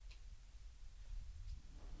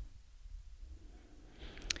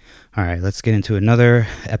All right, let's get into another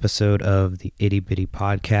episode of the Itty Bitty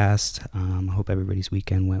Podcast. I hope everybody's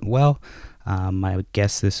weekend went well. My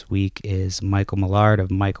guest this week is Michael Millard of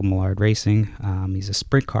Michael Millard Racing. He's a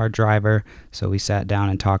sprint car driver, so we sat down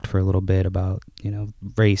and talked for a little bit about,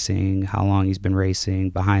 racing, how long he's been racing,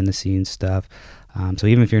 behind the scenes stuff. So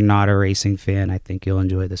even if you're not a racing fan, I think you'll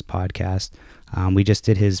enjoy this podcast. We just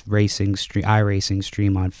did his iRacing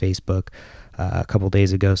stream on Facebook a couple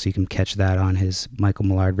days ago, so you can catch that on his Michael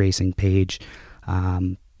Millard Racing page.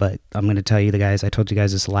 But I'm going to tell you guys, I told you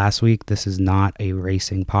guys this last week, this is not a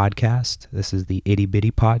racing podcast. This is the Itty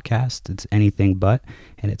Bitty Podcast. It's anything but,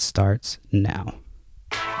 and it starts now.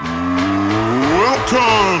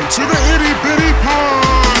 Welcome to the Itty Bitty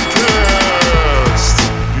Podcast.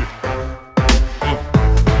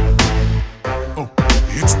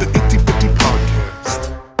 It's the Itty Bitty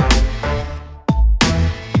Podcast.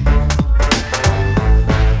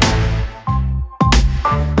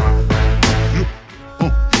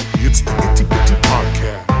 It's the Itty Bitty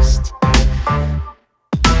Podcast.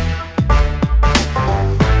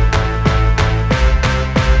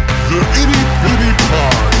 The Itty Bitty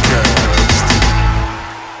Podcast.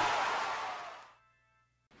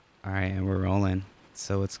 All right, and we're rolling.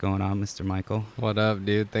 So what's going on, Mr. Michael? What up,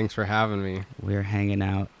 dude? Thanks for having me. We're hanging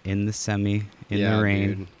out in the semi, in the rain.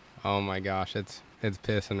 Dude. Oh my gosh, it's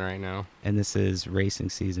pissing right now. And this is racing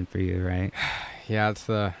season for you, right? Yeah, it's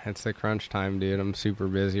the crunch time, dude. I'm super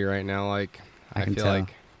busy right now. Like I can feel tell.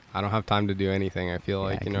 like I don't have time to do anything. I feel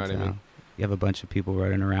like, you know what I mean? You have a bunch of people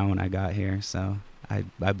running around when I got here, so I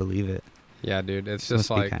believe it. Yeah, dude. It's This just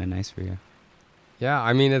must be like, kind of nice for you. yeah,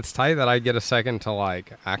 I mean, it's tight that I get a second to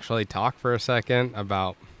like actually talk for a second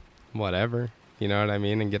about whatever, you know what I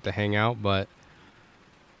mean, and get to hang out. But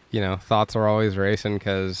thoughts are always racing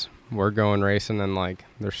because we're going racing, and like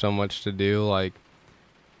there's so much to do. Like,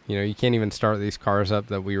 you can't even start these cars up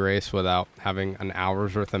that we race without having an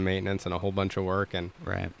hour's worth of maintenance and a whole bunch of work, and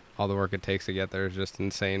Right. all the work it takes to get there is just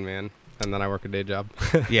insane, man. And then I work a day job.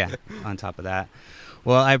 Yeah, on top of that.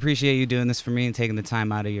 Well, I appreciate you doing this for me and taking the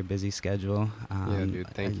time out of your busy schedule. Yeah, dude,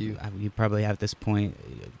 thank you. You probably have at this point,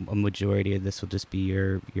 a majority of this will just be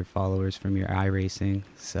your followers from your iRacing.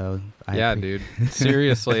 So Dude,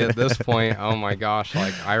 seriously, at this point, oh my gosh,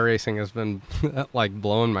 like iRacing has been like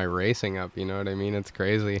blowing my racing up, you know what I mean? It's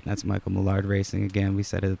crazy. That's Michael Millard Racing. Again, we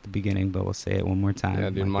said it at the beginning, but we'll say it one more time. Yeah,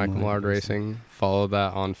 dude, Michael Millard Racing. Follow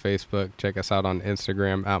that on Facebook. Check us out on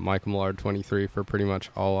Instagram at Michael Millard 23 for pretty much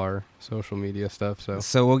all our social media stuff.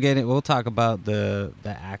 So we'll talk about the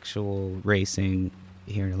actual racing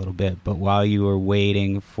here in a little bit. But while you were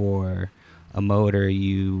waiting for a motor,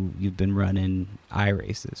 you've been running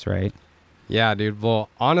iRaces, right? Yeah, dude. Well,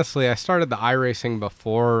 honestly, I started the iRacing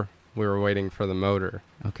before we were waiting for the motor.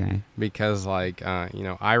 Okay. Because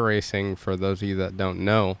iRacing, for those of you that don't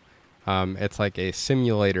know, it's like a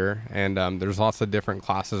simulator, and there's lots of different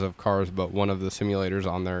classes of cars, but one of the simulators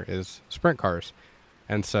on there is sprint cars.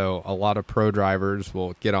 And so a lot of pro drivers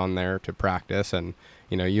will get on there to practice, and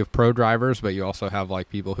you have pro drivers, but you also have like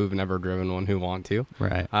people who've never driven one who want to.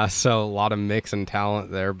 Right. So a lot of mix and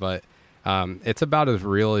talent there, but it's about as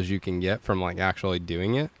real as you can get from like actually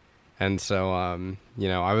doing it. And so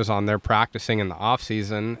I was on there practicing in the off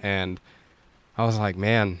season, and I was like,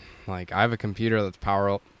 man, like I have a computer that's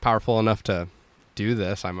powerful enough to do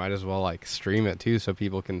this. I might as well like stream it too, so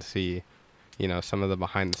people can see, some of the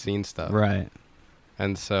behind the scenes stuff. Right.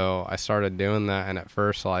 And so I started doing that, and at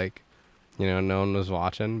first, like, no one was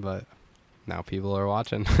watching, but now people are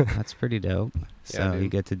watching. That's pretty dope. So dude. you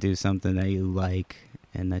get to do something that you like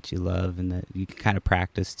and that you love and that you can kind of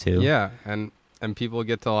practice too. Yeah, and people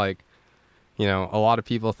get to like, a lot of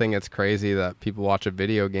people think it's crazy that people watch a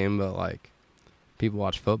video game, but like, people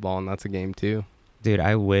watch football, and that's a game too. Dude,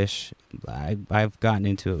 I wish I've gotten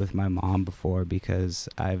into it with my mom before because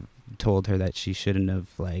I've told her that she shouldn't have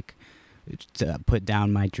like put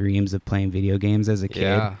down my dreams of playing video games as a kid.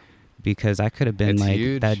 Yeah. Because I could have been It's like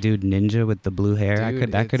huge. that dude Ninja with the blue hair.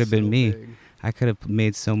 Dude, that could have been so me. big. I could have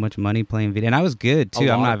made so much money playing video, and I was good too.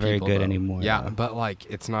 A I'm lot not of very people, good though. anymore. Yeah, though. but like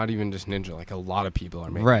it's not even just Ninja. Like a lot of people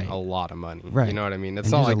are making Right. a lot of money. Right. You know what I mean? It's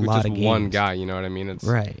And not there's like a lot just of one games. guy. You know what I mean? It's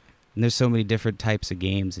right. And there's so many different types of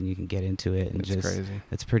games, and you can get into it, and It's just crazy.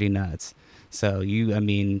 it's pretty nuts. So you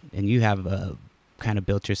have kind of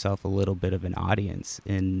built yourself a little bit of an audience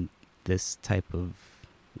in this type of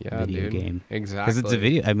video dude. game. Exactly. Because it's a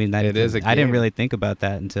video. I mean, It is a I didn't game. really think about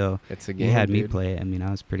that until It's a game. you had me dude. play it. I mean, I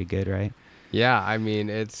was pretty good, right? Yeah, I mean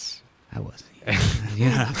it's. I wasn't. You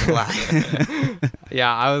don't have to lie.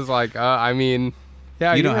 Yeah, I was like, I mean,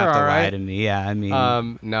 yeah, you don't were have to all lie right. to me. Yeah, I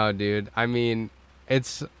mean, No, dude. I mean,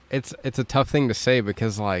 it's a tough thing to say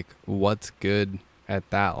because like, what's good at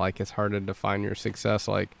that. Like, it's hard to define your success.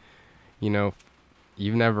 Like, you know,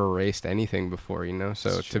 you've never raced anything before, you know,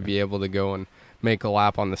 so to be able to go and make a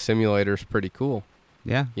lap on the simulator is pretty cool.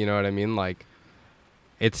 Yeah. You know what I mean? Like,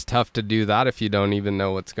 it's tough to do that if you don't even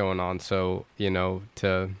know what's going on. So, you know,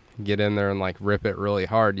 to get in there and like rip it really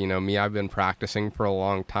hard, you know, me, I've been practicing for a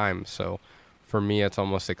long time. So for me, it's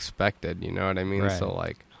almost expected, you know what I mean? Right. So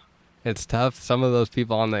like, it's tough. Some of those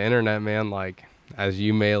people on the internet, man, like, as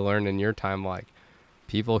you may learn in your time, like,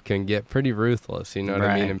 people can get pretty ruthless, you know what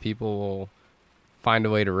I mean? And people will find a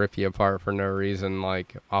way to rip you apart for no reason,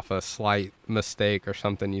 like off a slight mistake or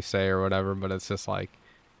something you say or whatever. But it's just like,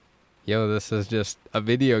 yo, this is just a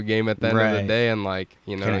video game at the end of the day. And like,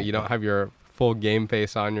 you know, you don't have your full game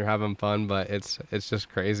face on, you're having fun, but it's just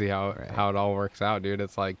crazy how it all works out, dude.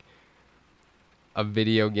 It's like a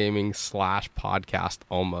video gaming / podcast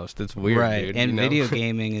almost. It's weird, dude. And you know? video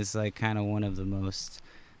gaming is like kind of one of the most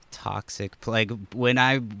toxic, like when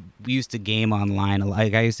I used to game online,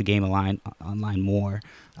 like I used to game online more,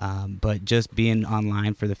 but just being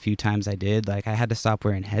online for the few times I did, like I had to stop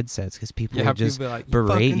wearing headsets because people would just like,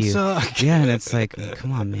 berate you. Yeah, and it's like,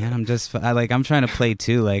 come on, man, I'm trying to play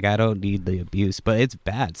too, like I don't need the abuse, but it's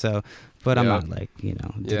bad. So but I'm not like, you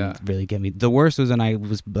know, didn't really get me. The worst was when I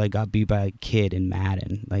was like got beat by a kid in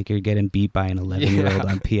Madden. Like you're getting beat by an 11-year-old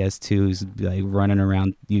on PS2 who's like running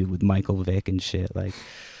around you with Michael Vick and shit. Like,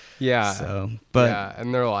 so, but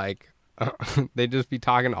and they're like, they just be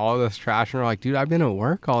talking all this trash, and they're like, dude, I've been at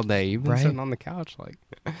work all day. You've been sitting on the couch, like,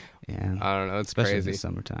 yeah, I don't know, it's especially crazy. in the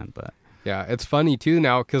summertime, but. Yeah, it's funny too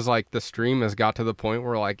now because like the stream has got to the point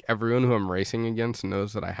where like everyone who I'm racing against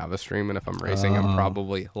knows that I have a stream, and if I'm racing, I'm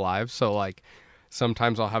probably live. So like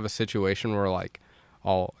sometimes I'll have a situation where like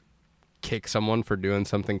I'll kick someone for doing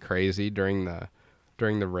something crazy during the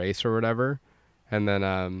race or whatever, and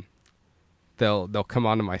then they'll come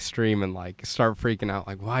onto my stream and like start freaking out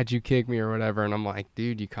like, why'd you kick me or whatever, and I'm like,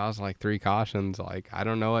 dude, you caused like 3 cautions, like I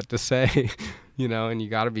don't know what to say. You know, and you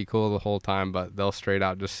got to be cool the whole time, but they'll straight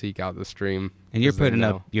out just seek out the stream. And you're putting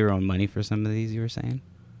up your own money for some of these, you were saying?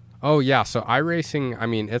 Oh, yeah. So iRacing, I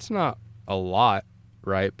mean, it's not a lot,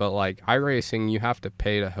 right? But like iRacing, you have to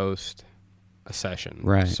pay to host a session.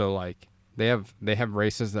 Right. So like they have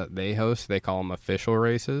races that they host. They call them official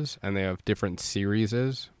races, and they have different series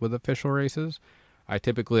with official races. I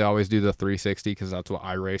typically always do the 360 because that's what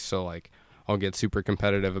I race. So like I'll get super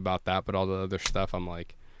competitive about that. But all the other stuff, I'm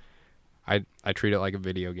like, I treat it like a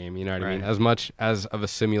video game, you know what I mean? As much as of a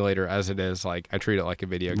simulator as it is, like I treat it like a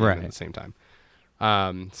video game at the same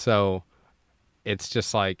time. So it's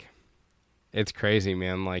just like, it's crazy,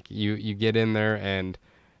 man. Like you get in there and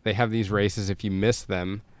they have these races. If you miss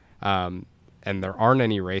them, and there aren't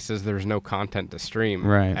any races, there's no content to stream.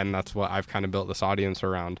 Right. And that's what I've kind of built this audience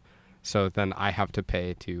around. So then I have to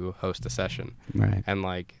pay to host a session. Right. And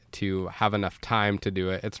like to have enough time to do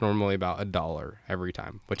it, it's normally about $1 every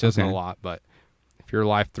time, which isn't a lot. But if you're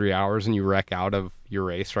live 3 hours and you wreck out of your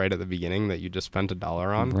race right at the beginning that you just spent $1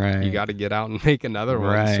 on, you got to get out and make another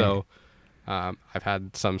one. So I've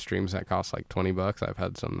had some streams that cost like $20. I've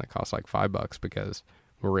had some that cost like $5 because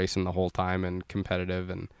we're racing the whole time and competitive.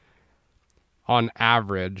 And on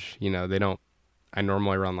average, you know, I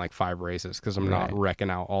normally run like 5 races because I'm not wrecking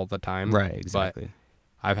out all the time. Right, exactly. But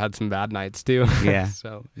I've had some bad nights too. Yeah.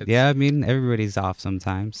 So yeah, I mean, everybody's off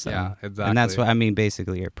sometimes. So. Yeah, exactly. And that's what I mean.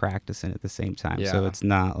 Basically, you're practicing at the same time. Yeah. So it's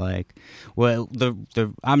not like, well,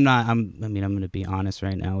 I'm going to be honest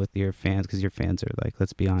right now with your fans, because your fans are like,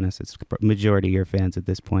 let's be honest, it's majority of your fans at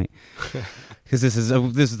this point. Because this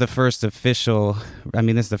is the first official. I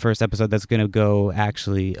mean, this is the first episode that's going to go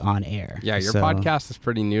actually on air. Yeah, your podcast is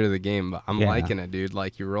pretty new to the game, but I'm liking it, dude.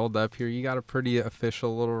 Like you rolled up here, you got a pretty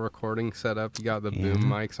official little recording set up. You got the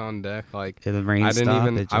boom mics on deck. Like the rain I didn't stopped,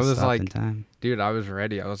 even. it just I was stopped like, in time. dude, I was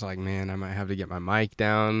ready. I was like, man, I might have to get my mic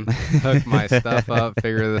down, hook my stuff up,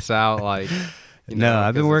 figure this out. Like, you know,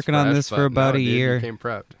 I've been working on this for about a year. You came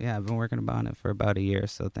prepped. Yeah, I've been working on it for about a year.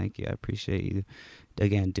 So thank you. I appreciate you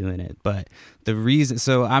again doing it. But the reason,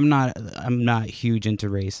 so I'm not huge into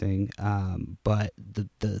racing. But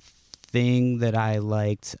the thing that I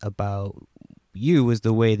liked about you was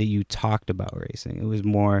the way that you talked about racing. It was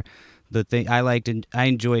more the thing I liked, and I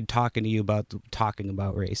enjoyed talking to you about talking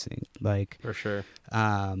about racing. Like, for sure.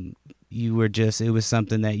 You were just, it was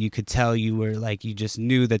something that you could tell you were like, you just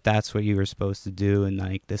knew that that's what you were supposed to do. And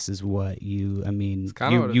like, this is what you, I mean, it's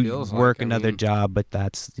kind of what it feels work like. another job, but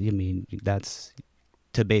that's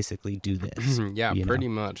to basically do this. Yeah, pretty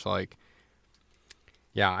much. Like,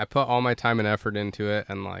 yeah, I put all my time and effort into it,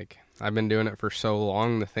 and like, I've been doing it for so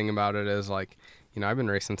long. The thing about it is like, you know, I've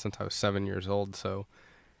been racing since I was 7 years old. So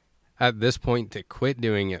at this point to quit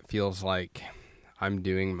doing it feels like I'm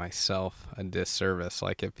doing myself a disservice.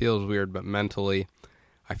 Like, it feels weird, but mentally,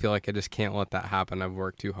 I feel like I just can't let that happen. I've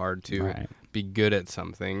worked too hard to be good at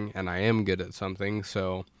something, and I am good at something,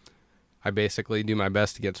 so I basically do my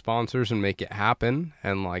best to get sponsors and make it happen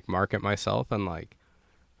and, like, market myself. And, like,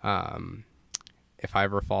 if I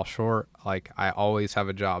ever fall short, like, I always have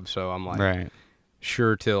a job, so I'm, like,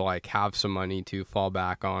 sure to, like, have some money to fall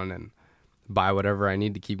back on and buy whatever I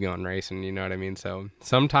need to keep going racing, you know what I mean? So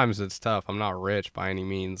sometimes it's tough. I'm not rich by any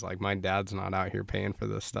means. Like, my dad's not out here paying for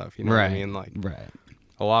this stuff, you know what I mean? Like,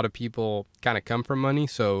 a lot of people kind of come from money,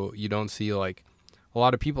 so you don't see, like, a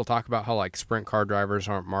lot of people talk about how, like, sprint car drivers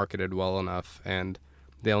aren't marketed well enough, and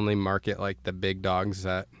they only market, like, the big dogs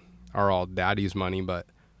that are all daddy's money. But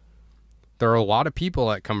there are a lot of people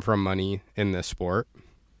that come from money in this sport,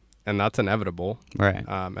 and that's inevitable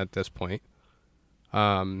at this point.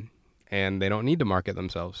 And they don't need to market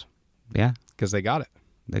themselves. Yeah. Because they got it.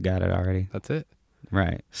 They got it already. That's it.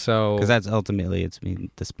 Right. So, because that's ultimately,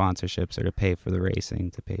 the sponsorships are to pay for the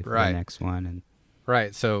racing, to pay for the next one. And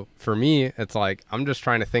right. So for me, it's like, I'm just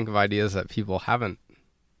trying to think of ideas that people haven't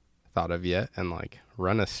thought of yet, and, like,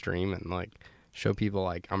 run a stream and, like, show people,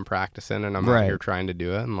 like, I'm practicing and I'm out here trying to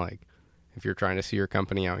do it. And, like, if you're trying to see your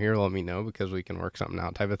company out here, let me know, because we can work something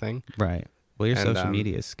out, type of thing. Right. Well, your social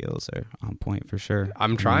media skills are on point for sure.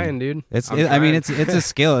 I'm trying, dude. It's a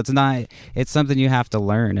skill. It's something you have to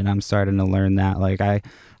learn, and I'm starting to learn that. Like,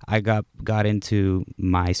 I got into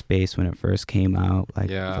MySpace when it first came out.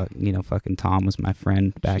 Like, fucking Tom was my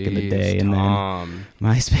friend back in the day, and then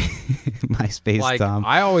MySpace like, Tom.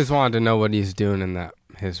 I always wanted to know what he's doing in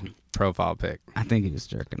his profile pic. I think he was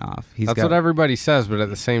jerking off. That's what everybody says, but at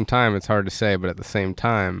the same time, it's hard to say. But at the same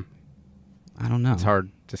time, I don't know. It's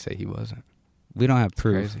hard to say he wasn't. We don't have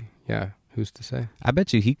proof. Crazy. Yeah, who's to say? I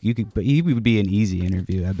bet you he would be an easy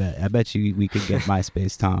interview. I bet you we could get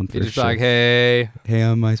MySpace Tom for just sure. Like, hey,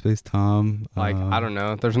 I'm MySpace Tom. Like, I don't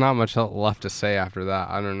know. There's not much left to say after that.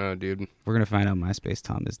 I don't know, dude. We're gonna find out MySpace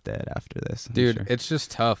Tom is dead after this. Dude, sure. It's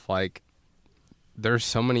just tough. Like, there's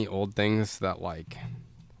so many old things that, like,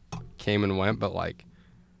 came and went, but, like,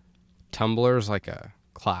 Tumblr's like a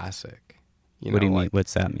classic. What do you mean?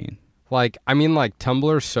 What's that mean? Like, I mean, like,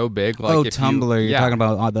 Tumblr's so big. Like, Tumblr. You're talking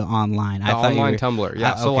about the online. The online Tumblr.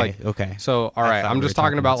 Yeah. Okay. So, all right. I'm just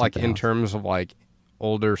talking about, like, in terms of, like,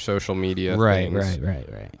 older social media things.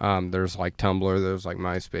 Right. There's, like, Tumblr. There's, like,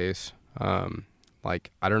 MySpace.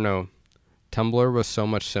 Like, I don't know. Tumblr was so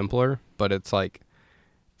much simpler, but it's, like,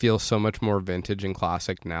 feels so much more vintage and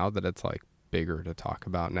classic now that it's, like, bigger to talk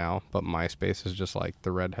about now. But MySpace is just, like,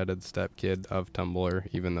 the redheaded stepkid of Tumblr,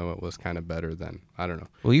 even though it was kind of better than, I don't know.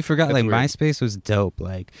 Well, you forgot, like, weird. MySpace was dope.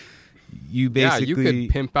 Like, you basically, you could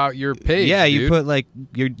pimp out your page. Yeah, dude. You put, like,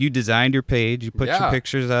 you designed your page, you put your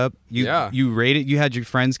pictures up, you rated, you had your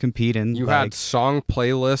friends competing. You had song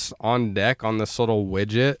playlists on deck on this little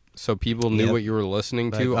widget, so people knew what you were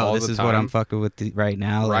listening to all the time. This is what I'm fucking with right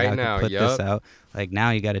now. Like, right now, I could put this out. Like, now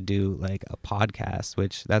you got to do, like, a podcast,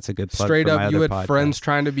 which that's a good plug straight for up, my you other had podcast. Friends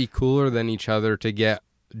trying to be cooler than each other to get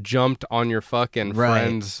jumped on your fucking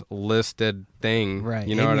friends listed thing. Right.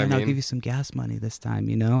 You know what I mean? I'll give you some gas money this time,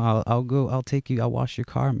 you know? I'll take you, I'll wash your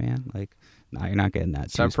car, man. Like, no, you're not getting that.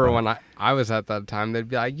 Except for when I was at that time, they'd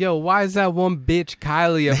be like, yo, why is that one bitch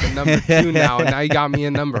Kylie up at number 2 now, and now you got me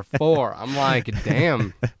in number 4? I'm like,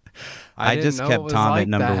 damn. I just kept Tom at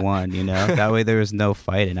number 1, you know? That way there was no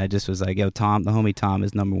fighting. I just was like, yo, Tom, the homie Tom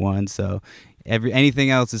is number 1, so anything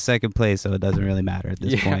else is second place, so it doesn't really matter at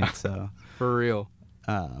this point. So for real.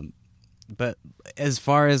 But as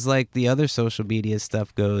far as, like, the other social media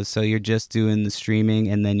stuff goes, so you're just doing the streaming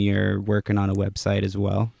and then you're working on a website as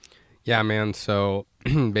well? Yeah, man. So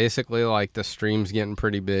basically, like, the stream's getting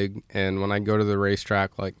pretty big, and when I go to the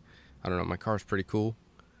racetrack, like, I don't know, my car's pretty cool.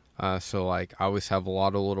 So, like, I always have a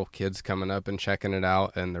lot of little kids coming up and checking it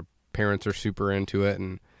out, and their parents are super into it,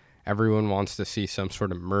 and everyone wants to see some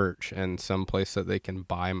sort of merch and some place that they can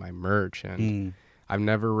buy my merch. And I've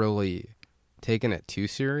never really taken it too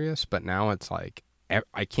serious, but now it's like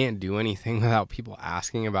I can't do anything without people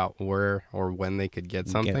asking about where or when they could get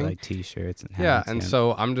something. Get, like, t-shirts and hats. Yeah, and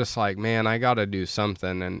so I'm just like, man, I got to do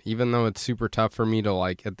something. And even though it's super tough for me to,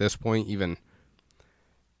 like, at this point even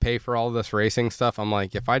pay for all this racing stuff, I'm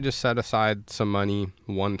like, if I just set aside some money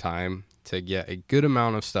one time to get a good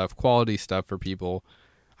amount of stuff, quality stuff for people,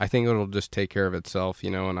 I think it'll just take care of itself,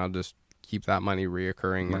 you know, and I'll just keep that money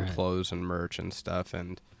reoccurring in clothes and merch and stuff.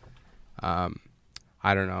 And I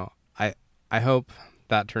don't know. I hope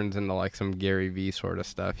that turns into, like, some Gary V sort of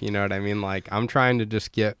stuff. You know what I mean? Like, I'm trying to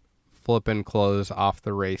just get flipping clothes off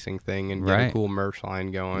the racing thing and get a cool merch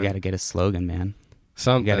line going. You got to get a slogan, man.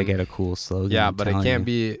 Something. You got to get a cool slogan. Yeah, I'm but it telling can't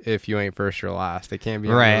you. be if you ain't first, you're last. It can't be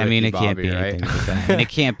Right. I Ricky mean, it Bobby, can't be right? anything like that. And it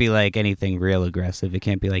can't be like anything real aggressive. It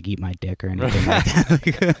can't be like eat my dick or anything like that.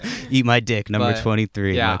 Like, eat my dick, number But,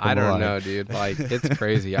 23. Yeah, Michael I don't Millard. know, dude. Like, it's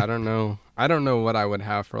crazy. I don't know what I would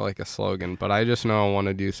have for like a slogan, but I just know I want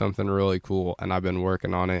to do something really cool, and I've been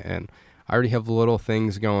working on it, and I already have little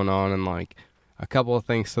things going on, and like a couple of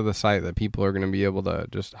things to the site that people are going to be able to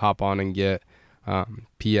just hop on and get.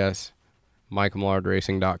 P.S.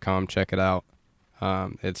 MichaelMillardRacing.com. Check it out.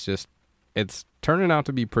 It's turning out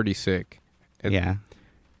to be pretty sick.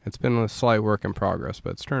 It's been a slight work in progress,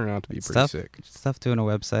 but it's turning out to be pretty sick. Stuff doing a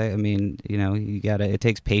website. I mean, it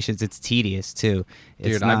takes patience. It's tedious too.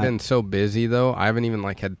 Dude, I've been so busy though. I haven't even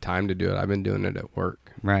like had time to do it. I've been doing it at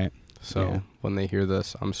work. Right. So when they hear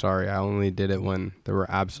this, I'm sorry. I only did it when there were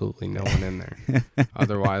absolutely no one in there.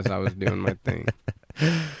 Otherwise, I was doing my thing.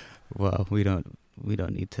 Well, we don't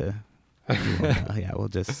need to. We'll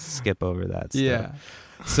just skip over that stuff. Yeah.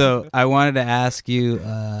 So I wanted to ask you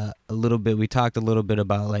a little bit. We talked a little bit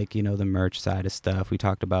about like, the merch side of stuff. We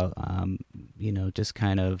talked about, just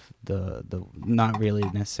kind of the not really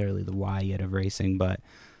necessarily the why yet of racing, but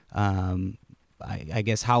I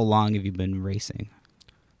guess how long have you been racing?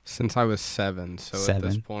 Since I was 7. So 7? At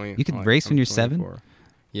this point, You could race when you're 7?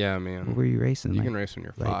 Yeah, man. What were you racing? You can race when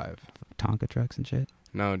you're 5. Tonka trucks and shit?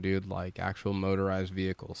 No, dude, like actual motorized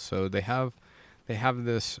vehicles. So they have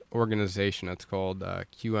this organization that's called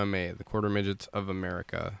QMA, the Quarter Midgets of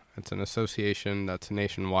America. It's an association that's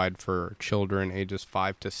nationwide for children ages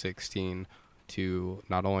 5 to 16 to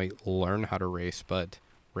not only learn how to race, but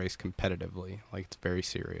race competitively. Like, it's very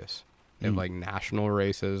serious. They have like national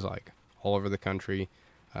races like all over the country,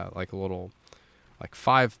 like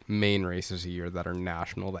 5 main races a year that are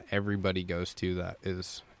national that everybody goes to, that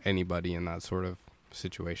is anybody in that sort of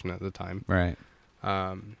situation at the time. Right.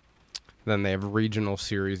 Then they have regional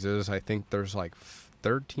series. I think there's like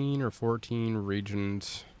 13 or 14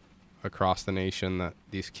 regions across the nation that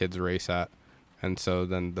these kids race at. And so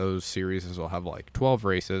then those series will have like 12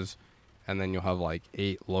 races, and then you'll have like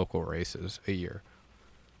 8 local races a year.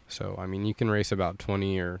 So, I mean, you can race about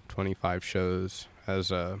 20 or 25 shows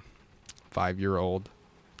as a 5-year-old,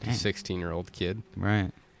 16-year-old kid.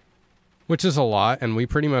 Right. Which is a lot, and we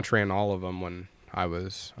pretty much ran all of them when I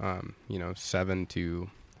was, 7 to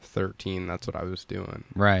 13. That's what I was doing.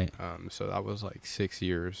 Right. So that was like 6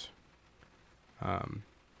 years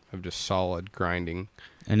of just solid grinding.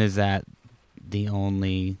 And is that the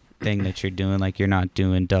only thing that you're doing? Like, you're not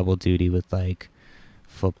doing double duty with like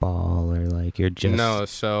football, or like you're just... No,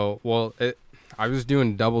 so, I was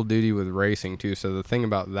doing double duty with racing too. So the thing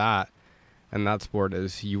about that and that sport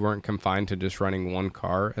is you weren't confined to just running one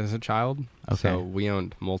car as a child. Okay. So we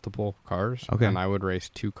owned multiple cars. Okay. And I would race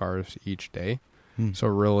 2 cars each day. So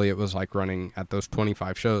really it was like running at those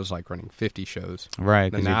 25 shows, like running 50 shows.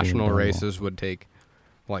 Right. The national races would take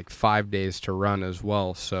like 5 days to run as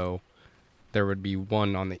well. So there would be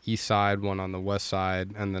one on the east side, one on the west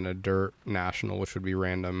side, and then a dirt national, which would be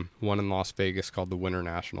random. One in Las Vegas called the Winter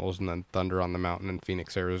Nationals, and then Thunder on the Mountain in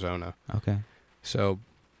Phoenix, Arizona. Okay. So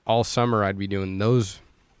all summer I'd be doing those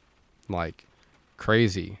like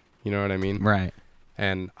crazy. You know what I mean? Right.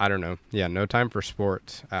 And I don't know. Yeah, no time for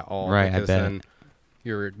sports at all. Right, Because I bet. then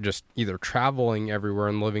you're just either traveling everywhere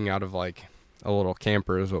and living out of like a little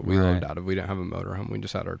camper is what we lived out of. We didn't have a motorhome. We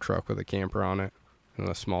just had our truck with a camper on it and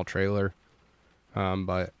a small trailer.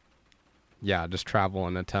 But yeah, just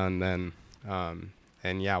traveling a ton then.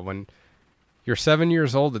 And yeah, when you're 7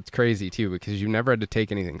 years old, it's crazy too, because you never had to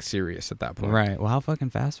take anything serious at that point. Right. Well, how fucking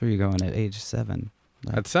fast were you going at age 7?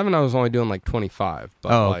 Like, At 7, I was only doing like 25.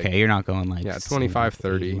 But okay. like, You're not going like... Yeah, 25,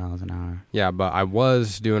 30. 80 miles an hour. Yeah, but I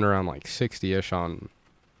was doing around like 60-ish on,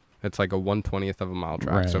 it's like a 1/20th of a mile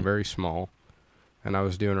track, so Right. very small. And I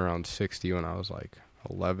was doing around 60 when I was like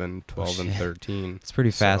 11, 12, and shit. 13. It's pretty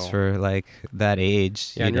fast So- for like that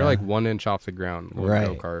age. Yeah, and you're like 1 inch off the ground with Right.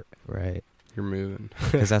 a go-kart. Right. You're moving.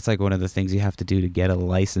 Because that's like one of the things you have to do to get a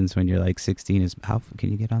license when you're like 16 is how can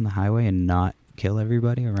you get on the highway and not kill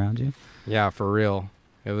everybody around you? Yeah, for real.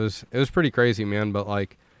 It was pretty crazy, man, but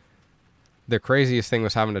like the craziest thing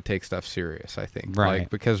was having to take stuff serious, I think. Right. Like,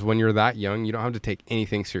 because when you're that young, you don't have to take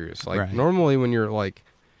anything serious. Like Right. normally when you're like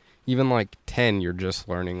even like 10, you're just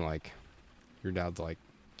learning, like your dad's like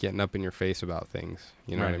getting up in your face about things.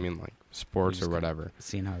 You know what I Right. mean? Like sports You're or just whatever.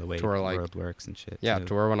 Seeing how the way To where, the like- world works and shit. Yeah, too.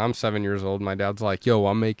 to where when I'm 7 years old, my dad's like, yo,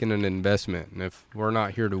 I'm making an investment. And if we're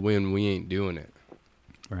not here to win, we ain't doing it.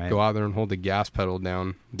 Right. Go out there and hold the gas pedal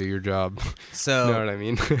down. Do your job. So You know what I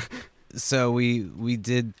mean? So we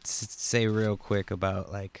did say real quick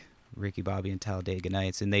about like Ricky Bobby and Talladega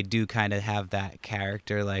Nights, and they do kind of have that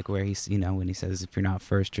character, like where he's, when he says, if you're not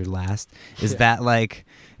first, you're last. Is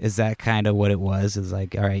that kind of what it was? Is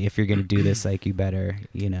like, all right, if you're going to do this, like, you better,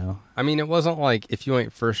 I mean, it wasn't like if you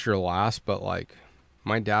ain't first, you're last, but like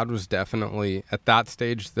my dad was definitely at that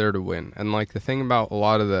stage there to win. And like the thing about a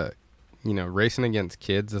lot of the, racing against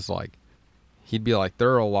kids is like, he'd be like,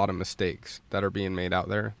 there are a lot of mistakes that are being made out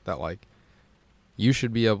there that like you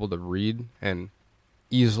should be able to read and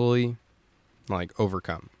easily like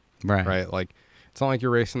overcome. Right. Like it's not like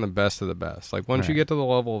you're racing the best of the best. Like once you get to the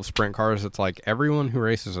level of sprint cars, it's like everyone who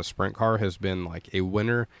races a sprint car has been like a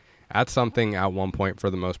winner at something at one point for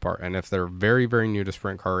the most part. And if they're very, very new to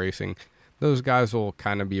sprint car racing, those guys will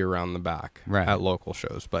kind of be around the back at local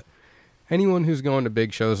shows. But anyone who's going to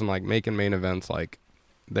big shows and like making main events, like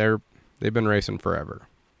they've been racing forever.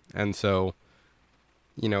 And so,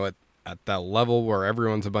 at that level where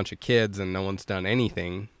everyone's a bunch of kids and no one's done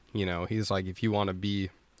anything, he's like, if you want to be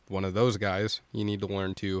one of those guys, you need to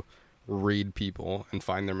learn to read people and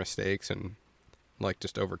find their mistakes and like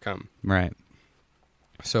just overcome. Right.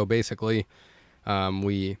 So basically,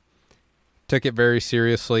 we took it very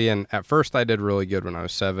seriously. And at first I did really good when I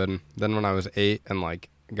was 7. Then when I was 8 and like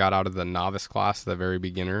got out of the novice class, the very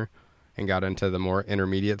beginner, and got into the more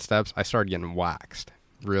intermediate steps, I started getting waxed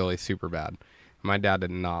really super bad. My dad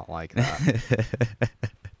did not like that.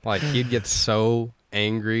 Like he'd get so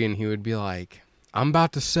angry and he would be like, I'm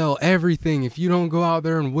about to sell everything if you don't go out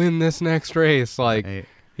there and win this next race. Like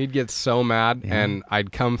he'd get so mad and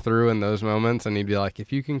I'd come through in those moments and he'd be like,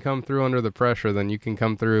 if you can come through under the pressure, then you can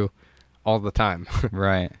come through all the time.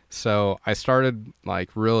 Right. So I started like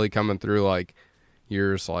really coming through like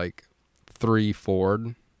years like 3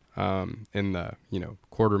 forward in the,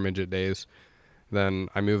 quarter midget days. Then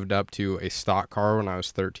I moved up to a stock car when I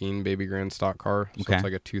was 13, baby grand stock car. So it's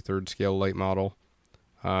like a 2/3 scale late model.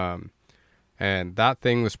 And that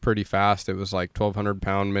thing was pretty fast. It was like 1,200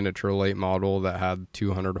 pound miniature late model that had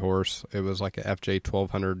 200 horse. It was like a FJ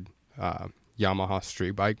 1200 Yamaha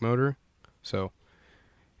street bike motor. So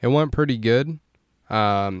it went pretty good.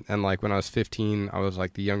 And like when I was 15, I was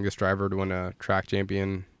like the youngest driver to win a track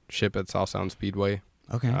championship at South Sound Speedway.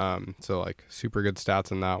 Okay. So like super good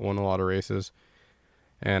stats in that, won a lot of races.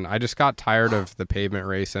 And I just got tired of the pavement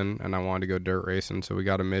racing and I wanted to go dirt racing. So we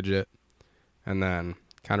got a midget and then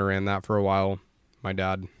kind of ran that for a while. My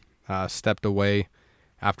dad stepped away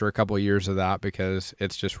after a couple of years of that because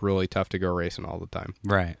it's just really tough to go racing all the time.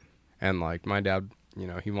 Right. And like my dad,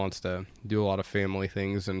 he wants to do a lot of family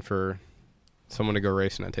things, and for someone to go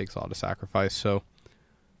racing, it takes a lot of sacrifice. So,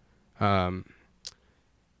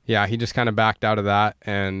 he just kind of backed out of that,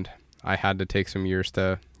 and I had to take some years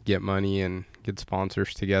to get money and get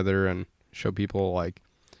sponsors together and show people like,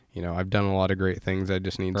 I've done a lot of great things. I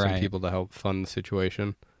just need some people to help fund the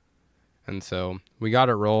situation. And so we got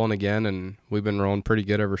it rolling again, and we've been rolling pretty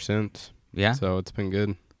good ever since. Yeah. So it's been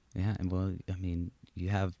good. Yeah. And well, I mean, you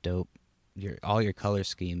have dope. All your color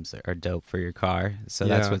schemes are dope for your car. So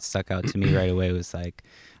that's what stuck out to me right away was like,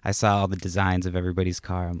 I saw all the designs of everybody's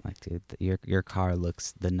car. I'm like, dude, your car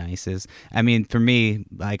looks the nicest. I mean, for me,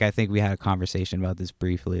 like, I think we had a conversation about this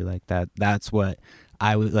briefly. Like that's what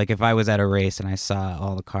I would like if I was at a race and I saw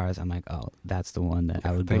all the cars. I'm like, oh, that's the one that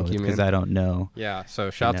I would go with because I don't know. Yeah. So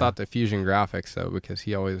shouts out to Fusion Graphics though, because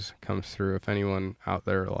he always comes through. If anyone out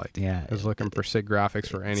there like is looking for sick graphics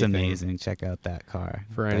for anything, it's amazing. Check out that car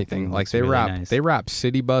for anything. Like they wrap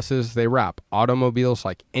city buses, they wrap automobiles,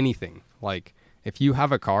 like anything. Like if you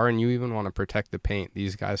have a car and you even want to protect the paint,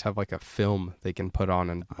 these guys have like a film they can put on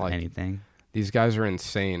and like anything. These guys are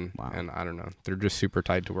insane. Wow. And I don't know. They're just super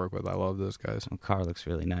tight to work with. I love those guys. The car looks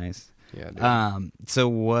really nice. Yeah, dude. So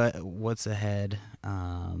what's ahead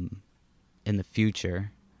in the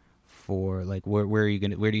future for like where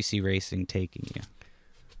do you see racing taking you?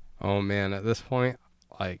 Oh man, at this point,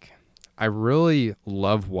 like I really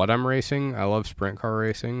love what I'm racing. I love sprint car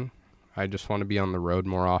racing. I just want to be on the road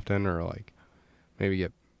more often, or like maybe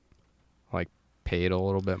get like paid a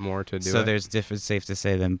little bit more to do it. So there's safe to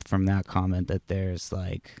say then from that comment that there's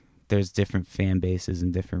different fan bases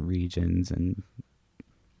in different regions and.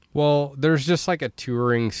 Well, there's just like a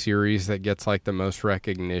touring series that gets like the most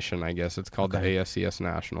recognition, I guess. It's called the ASCS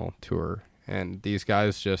National Tour. And these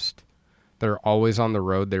guys they're always on the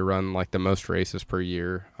road. They run like the most races per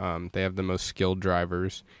year. They have the most skilled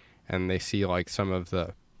drivers, and they see like some of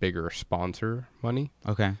the bigger sponsor money.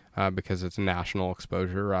 Okay. Because it's national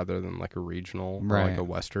exposure rather than like a regional or like a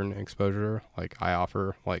Western exposure. Like I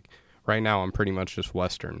offer, like right now I'm pretty much just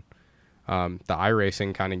Western. The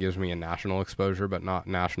iRacing kind of gives me a national exposure, but not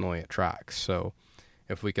nationally at tracks. So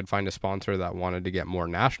if we could find a sponsor that wanted to get more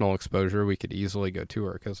national exposure, we could easily go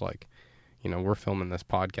tour. Because, like, you know, we're filming this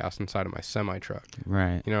podcast inside of my semi truck.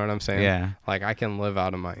 Right. You know what I'm saying? Yeah. Like, I can live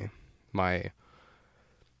out of my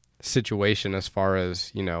situation as far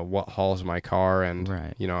as, you know, what hauls my car, and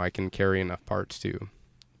Right. you know, I can carry enough parts to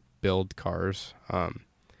build cars.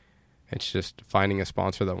 It's just finding a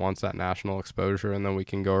sponsor that wants that national exposure, and then we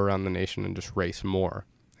can go around the nation and just race more.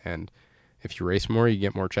 And if you race more, you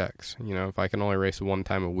get more checks. You know, if I can only race one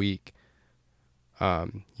time a week,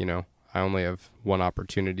 you know, I only have one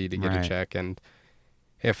opportunity to get Right. a check. And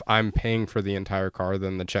if I'm paying for the entire car,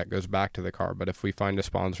 then the check goes back to the car. But if we find a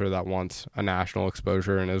sponsor that wants a national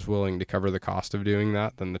exposure and is willing to cover the cost of doing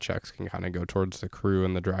that, then the checks can kind of go towards the crew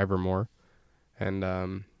and the driver more.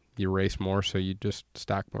 And you race more, so you just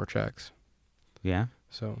stack more checks. Yeah.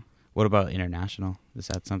 So What about international? Is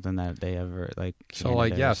that something that they ever, like, so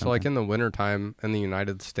like, Canada or so like something? in the wintertime in the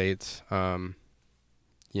United States,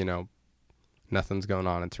 you know, nothing's going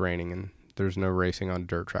on. It's raining, and there's no racing on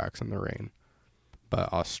dirt tracks in the rain.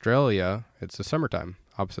 But Australia, it's the summertime,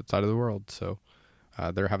 opposite side of the world. So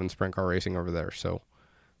they're having sprint car racing over there. So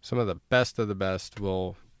some of the best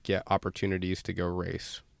will get opportunities to go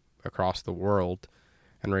race across the world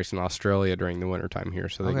and race in Australia during the wintertime here,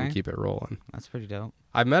 so they Okay. can keep it rolling. That's pretty dope.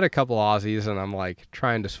 I've met a couple Aussies, and I'm like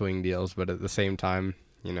trying to swing deals, but at the same time,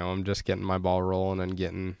 you know, I'm just getting my ball rolling and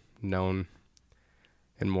getting known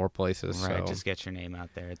in more places. Right. So. Just get your name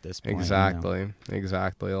out there at this point.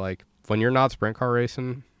 Exactly. Like, when you're not sprint car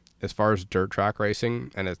racing, as far as dirt track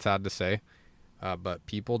racing, and it's sad to say, but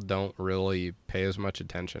people don't really pay as much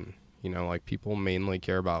attention. You know, like, people mainly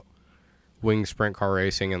care about wing sprint car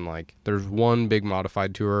racing, and like, there's one big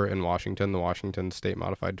modified tour in Washington, the Washington State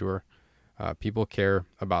Modified Tour. People care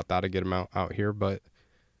about that a good amount out here, but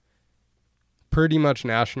pretty much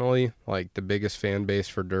nationally, like, the biggest fan base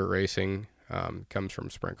for dirt racing comes from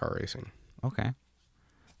sprint car racing. Okay.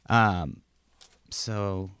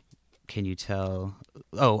 So can you tell?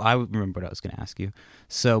 Oh, I remember what I was going to ask you.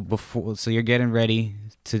 So you're getting ready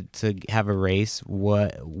to have a race.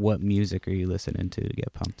 What music are you listening to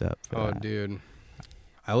get pumped up for that? Dude,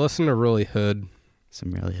 I listen to really hood,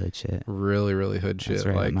 Some really hood shit. really hood shit. That's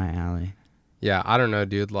right Like, up my alley. yeah, I don't know,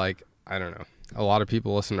 dude. Like, I don't know. A lot of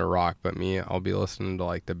people listen to rock, but me, I'll be listening to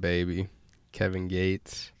like The Baby, Kevin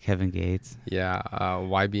Gates. Kevin Gates. Yeah,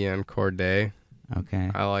 YBN Corday. Okay.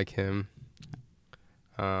 I like him.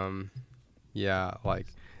 Yeah, like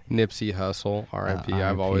Nipsey Hussle, R.I.P.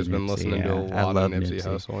 I've R.I.P. always been Nipsey, listening to a yeah. I lot love of Nipsey Nipsey.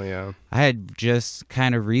 Hussle. Yeah. I had just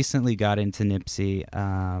kind of recently got into Nipsey.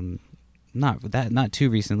 Not too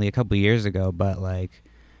recently, a couple years ago, but like,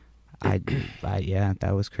 yeah,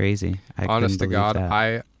 that was crazy. Honest to God,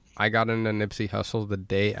 that. I got into Nipsey Hussle the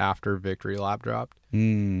day after Victory Lap dropped.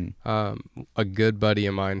 Mm. A good buddy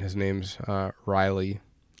of mine, his name's Riley.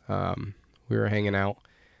 We were hanging out,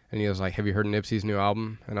 and he was like, "Have you heard Nipsey's new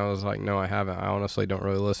album?" And I was like, "No, I haven't. I honestly don't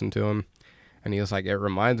really listen to him." And he was like, "It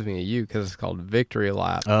reminds me of you because it's called Victory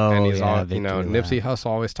Lap." Oh, and he's yeah, all, you know, Victory Nipsey Lap. Hussle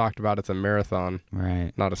always talked about it's a marathon,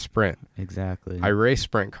 Right. not a sprint. Exactly. I race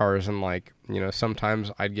sprint cars, and like, you know,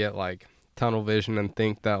 sometimes I'd get like tunnel vision and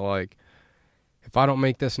think that like, if I don't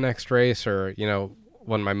make this next race, or, you know,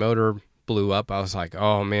 when my motor blew up, I was like,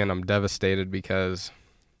 oh man, I'm devastated because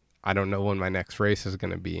I don't know when my next race is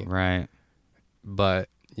going to be. Right. But,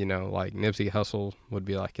 you know, like Nipsey Hussle would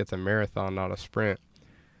be like, it's a marathon, not a sprint.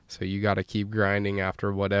 So you got to keep grinding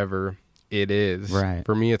after whatever it is. Right.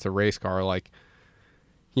 For me, it's a race car. Like,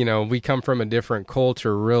 you know, we come from a different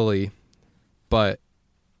culture, really, but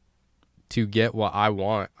to get what I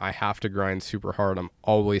want, I have to grind super hard. I'm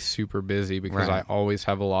always super busy because Right. I always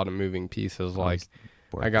have a lot of moving pieces. Like,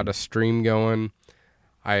 Always I got a stream going.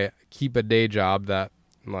 I keep a day job that,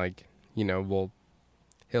 like, you know, will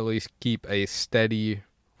at least keep a steady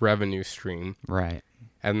revenue stream. Right.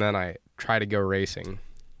 And then I try to go racing.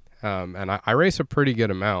 And I race a pretty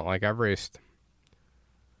good amount. Like, I've raced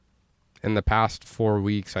in the past 4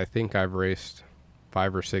 weeks, I think I've raced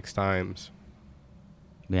 5 or 6 times.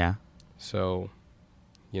 Yeah. So,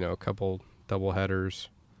 you know, a couple double headers,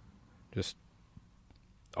 just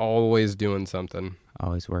always doing something.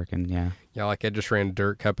 Always working. Yeah. Yeah, like I just ran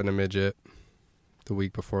Dirt Cup in a midget. The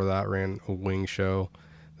week before that, ran a wing show,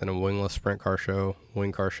 then a wingless sprint car show,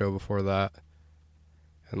 wing car show before that.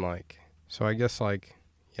 And like, so I guess like,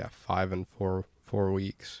 yeah, 5 and 4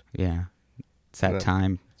 weeks. Yeah. It's that And then-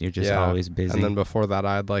 time. You're just Yeah, always busy. And then before that,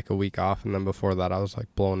 I had like a week off. And then before that, I was like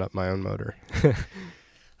blowing up my own motor.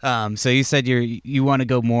 So you said you want to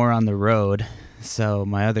go more on the road. So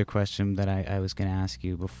my other question that I was going to ask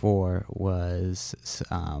you before was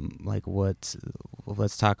like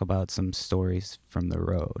let's talk about some stories from the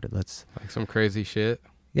road. Let's Like some crazy shit.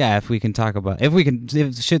 Yeah, if shit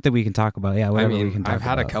that we can talk about. Yeah, whatever we can talk about. I've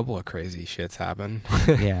had a couple of crazy shits happen.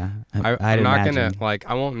 Yeah, I'm not gonna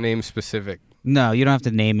I won't name specific. No, you don't have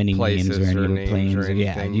to name any names Places or or any names planes. or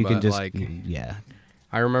Yeah, anything, you can but, just like, yeah.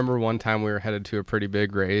 I remember one time we were headed to a pretty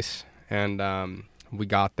big race, and we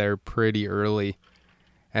got there pretty early,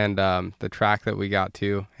 and the track that we got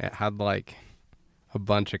to, it had like a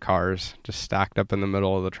bunch of cars just stacked up in the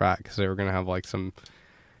middle of the track because they were gonna have like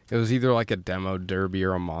it was either like a demo derby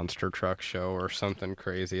or a monster truck show or something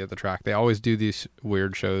crazy at the track. They always do these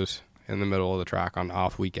weird shows in the middle of the track on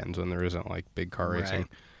off weekends when there isn't like big car racing,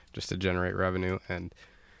 just to generate revenue. And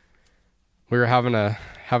we were having a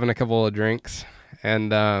couple of drinks,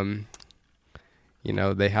 and you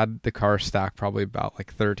know, they had the cars stacked probably about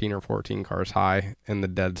like 13 or 14 cars high in the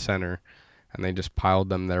dead center, and they just piled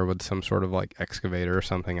them there with some sort of like excavator or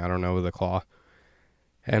something, I don't know, with a claw.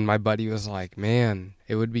 And my buddy was like, man,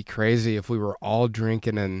 it would be crazy if we were all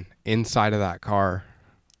drinking inside of that car,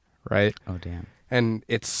 right? Oh, damn. And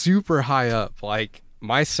it's super high up. Like,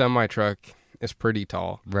 my semi-truck is pretty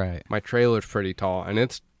tall. Right. My trailer's pretty tall, and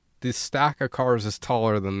this stack of cars is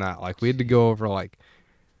taller than that. Like, we had to go over, like,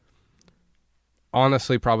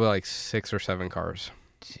 honestly, probably like 6 or 7 cars.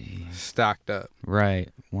 Jeez. Stacked up. Right.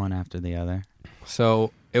 One after the other.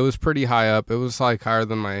 So it was pretty high up. It was like higher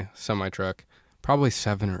than my semi-truck. Probably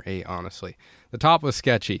 7 or 8, honestly. The top was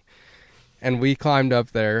sketchy. And we climbed up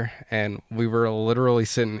there, and we were literally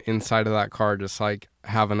sitting inside of that car just like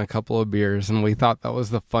having a couple of beers, and we thought that was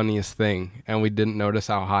the funniest thing, and we didn't notice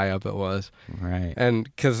how high up it was. Right. And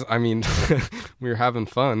because, I mean, we were having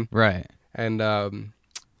fun. Right. And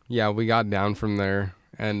yeah, we got down from there,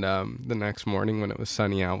 and the next morning when it was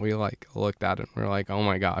sunny out, we like looked at it and we were like, oh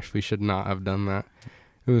my gosh, we should not have done that.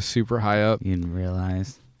 It was super high up. You didn't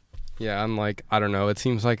realize. Yeah, and like, I don't know, it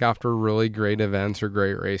seems like after really great events or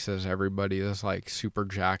great races, everybody is like super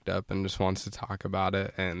jacked up and just wants to talk about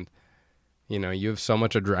it. And, you know, you have so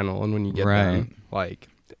much adrenaline when you get done. Like,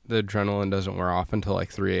 the adrenaline doesn't wear off until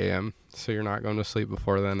like 3 a.m. So you're not going to sleep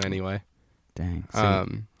before then anyway. Dang.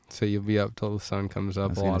 So you'll be up till the sun comes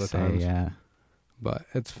up a lot of times. Yeah. But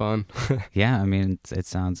it's fun. Yeah, I mean, it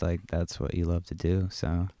sounds like that's what you love to do.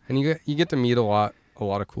 So. And you get to meet a lot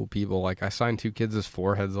of cool people. Like, I signed 2 kids'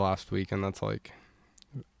 foreheads last week, and that's like,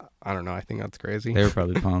 I don't know, I think that's crazy. They were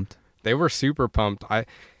probably pumped. They were super pumped.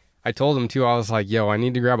 I told them too, I was like, yo, I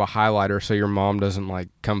need to grab a highlighter so your mom doesn't like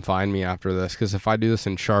come find me after this, because if I do this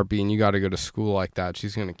in Sharpie and you got to go to school like that,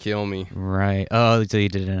 she's gonna kill me. Right. Oh, so you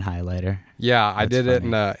did it in highlighter. Yeah, I did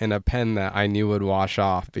funny. it in a pen that I knew would wash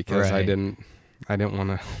off, because I didn't want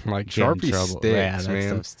to, like, Sharpie sticks, yeah, that man.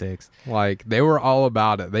 stuff sticks. Like, they were all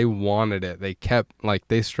about it. They wanted it. They kept, like,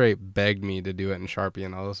 they straight begged me to do it in Sharpie,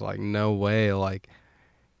 and I was like, no way. Like,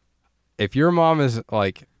 if your mom is,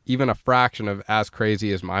 like, even a fraction of as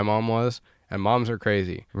crazy as my mom was, and moms are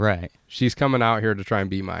crazy. Right. She's coming out here to try and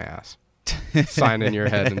beat my ass. Signing your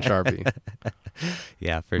head in Sharpie.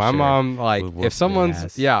 Yeah, for my sure. mom, like, Would whoop if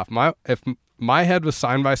someone's, your ass. if my head was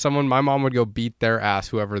signed by someone, my mom would go beat their ass,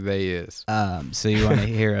 whoever they is. So you want to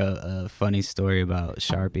hear a funny story about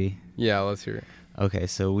Sharpie? Yeah, let's hear it. Okay,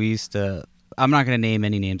 so we used to. I'm not gonna name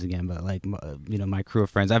any names again, but like, you know, my crew of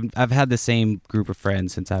friends. I've had the same group of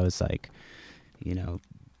friends since I was like, you know,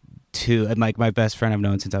 2. Like, my best friend I've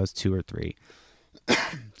known since I was 2 or 3.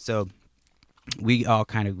 So we all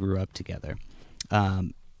kind of grew up together.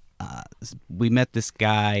 We met this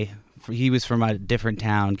guy. He was from a different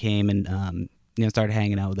town, came and you know, started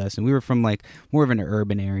hanging out with us, and we were from like more of an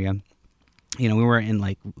urban area. You know, we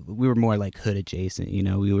were more like hood adjacent. You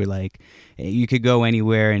know, we were like, you could go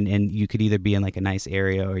anywhere, and you could either be in like a nice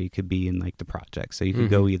area or you could be in like the projects. So you could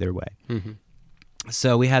go either way. Mm-hmm.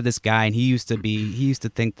 So we had this guy, and he used to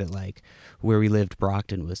think that like where we lived,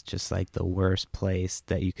 Brockton, was just like the worst place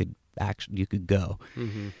that you could go.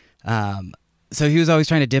 Mm-hmm. So he was always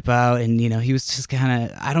trying to dip out, and, you know, he was just kind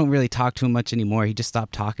of, I don't really talk to him much anymore. He just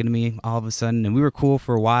stopped talking to me all of a sudden, and we were cool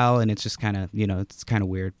for a while, and it's just kind of, you know, it's kind of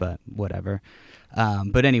weird, but whatever.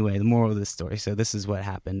 But anyway, the moral of this story. So this is what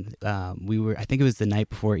happened. I think it was the night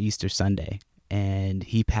before Easter Sunday, and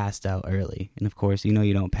he passed out early. And of course, you know,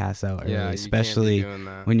 you don't pass out early, especially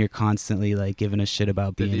when you're constantly like giving a shit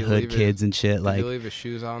about being hood kids and shit. Did he leave his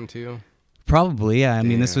shoes on too? Probably, yeah. I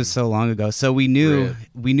mean, this was so long ago, so we knew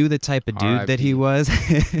the type of dude that he was.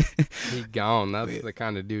 He gone. That's the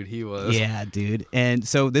kind of dude he was. Yeah, dude. And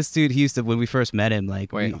so this dude, he used to, when we first met him,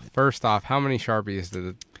 like, first off, how many Sharpies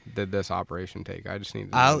did this operation take? I just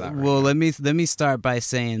need to know that. Well, let me start by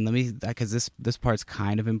saying, because this part's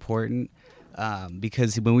kind of important.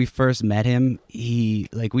 because when we first met him, we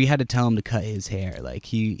had to tell him to cut his hair. Like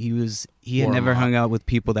he had never hung out with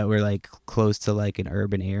people that were like close to like an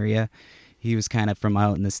urban area. He was kind of from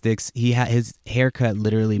out in the sticks. His haircut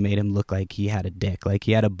literally made him look like he had a dick. Like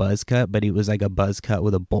he had a buzz cut, but it was like a buzz cut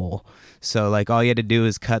with a bowl. So like all you had to do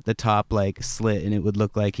is cut the top like slit, and it would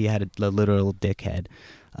look like he had a literal dickhead.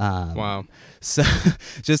 Wow. So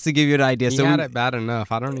just to give you an idea, He had it bad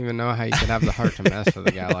enough. I don't even know how you could have the heart to mess with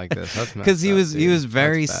a guy like this. That's because he was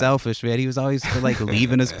very selfish, man. He was always like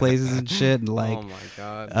leaving his places and shit, and like, oh my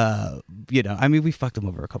god. I mean, we fucked him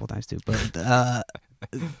over a couple times too, but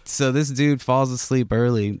so this dude falls asleep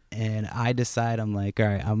early, and I decide, I'm like, all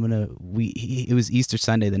right, it was Easter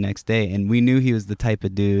Sunday the next day, and we knew he was the type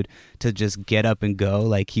of dude to just get up and go.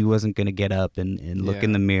 Like he wasn't gonna get up and look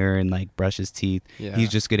in the mirror and like brush his teeth. Yeah. He's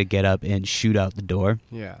just gonna get up and shoot out the door.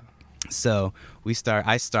 Yeah. So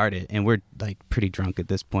I started, and we're like pretty drunk at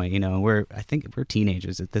this point, I think we're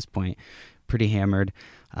teenagers at this point, pretty hammered,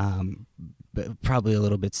 but probably a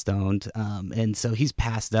little bit stoned. And so he's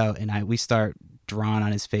passed out, and we start drawing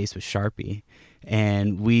on his face with Sharpie,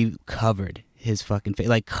 and we covered his fucking face,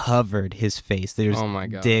 like covered his face. There's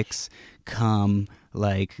dicks, cum,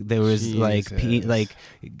 like there was Jesus. like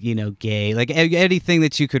gay, like anything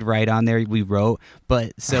that you could write on there we wrote.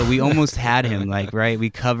 But so we almost had him like, right, we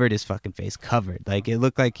covered his fucking face, covered, like it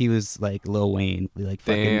looked like he was like Lil Wayne, like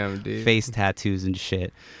fucking face tattoos and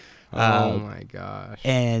shit. Oh my gosh.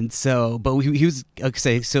 And so, but he was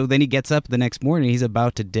okay. So then he gets up the next morning. He's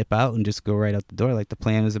about to dip out and just go right out the door. Like the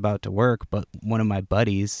plan was about to work. But one of my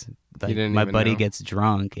buddies, my buddy gets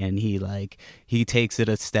drunk, and he takes it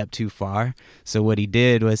a step too far. So what he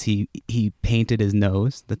did was he painted his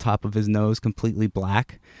nose, the top of his nose, completely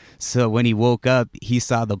black. So when he woke up, he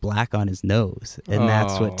saw the black on his nose, and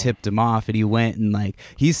that's what tipped him off. And he went and like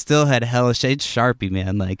he still had hella shade Sharpie,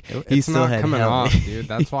 man. Like he still had coming off, dude.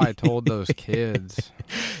 That's why I told those kids.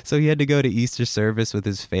 So he had to go to Easter service with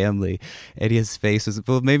his family, and his face was,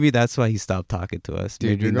 well, maybe that's why he stopped talking to us.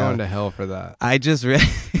 Dude, maybe you're going to hell for that. I just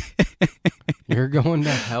You're going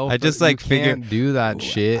to hell. I just like figured do that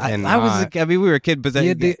shit. And we were a kid, but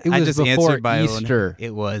I just answered my Easter.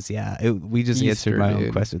 It was, yeah. We just Easter, answered my dude.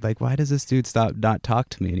 own question. Like, why does this dude not talk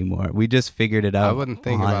to me anymore? We just figured it out. I wouldn't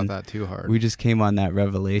think about that too hard. We just came on that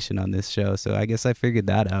revelation on this show, so I guess I figured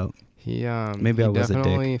that out. Maybe I he was a dick.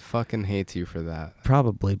 definitely fucking hates you for that.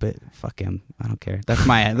 Probably, but fuck him. I don't care. That's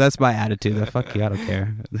my attitude. Fuck you. I don't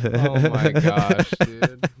care. Oh my gosh,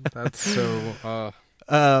 dude. That's so.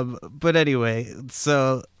 But anyway,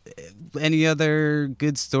 so any other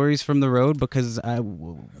good stories from the road? Because I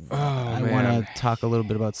want to talk a little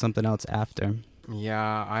bit about something else after.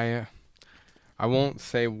 Yeah, I won't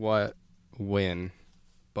say what win,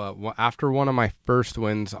 but after one of my first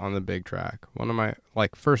wins on the big track, one of my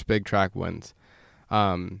first big track wins,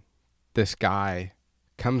 this guy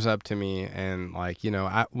comes up to me and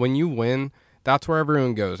when you win, that's where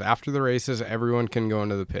everyone goes. After the races, everyone can go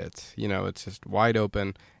into the pits. It's just wide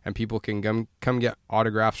open, and people can come get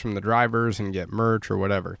autographs from the drivers and get merch or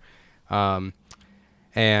whatever.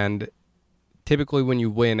 And typically when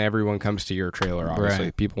you win, everyone comes to your trailer, obviously.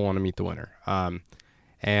 Right. People want to meet the winner.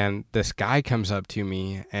 And this guy comes up to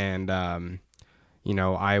me, and,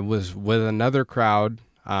 I was with another crowd,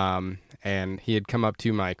 and he had come up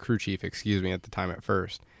to my crew chief, at the time at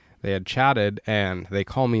first. They had chatted, and they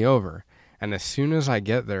call me over. And as soon as I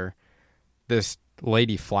get there, this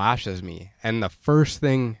lady flashes me. And the first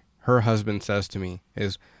thing her husband says to me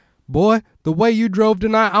is, "Boy, the way you drove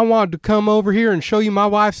tonight, I wanted to come over here and show you my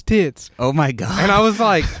wife's tits." Oh my God. And I was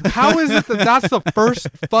like, how is it that's the first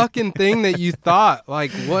fucking thing that you thought? Like,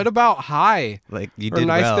 what about hi? Like, you or did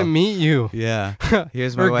nice well. to meet you. Yeah.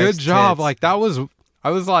 Here's my or wife's good job. tits.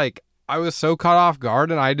 Like, I was so caught off guard,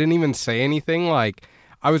 and I didn't even say anything. Like,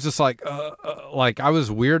 I was just like I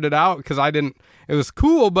was weirded out because it was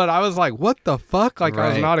cool, but I was like, what the fuck? Like, right. I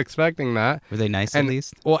was not expecting that. Were they nice at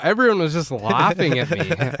least? Well, everyone was just laughing at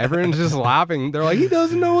me. Everyone's just laughing. They're like, he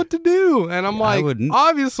doesn't know what to do. And I'm like,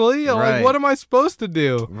 obviously, right. Like, what am I supposed to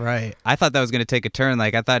do? Right. I thought that was going to take a turn.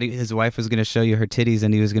 Like, I thought his wife was going to show you her titties,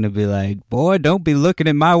 and he was going to be like, boy, don't be looking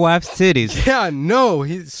at my wife's titties. Yeah, no.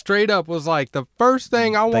 He straight up was like, the first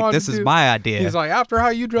thing I wanted to do. This is my idea. He's like, after how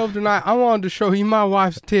you drove tonight, I wanted to show you my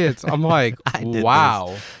wife's tits. I'm like,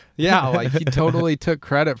 wow. Yeah, like he totally took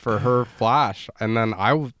credit for her flash. And then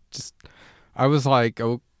I was like,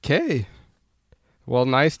 okay, well,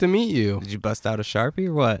 nice to meet you. Did you bust out a Sharpie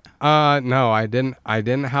or what? No, I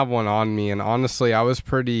didn't have one on me. And honestly, I was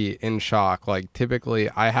pretty in shock. Like,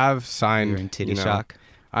 typically I have signed. You're in titty shock?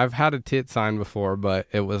 I've had a tit sign before, but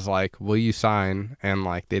it was like, will you sign? And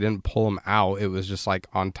like, they didn't pull them out. It was just like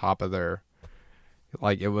on top of their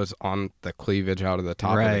like it was on the cleavage out of the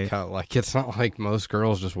top of the cut. Like, it's not like most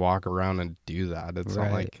girls just walk around and do that. It's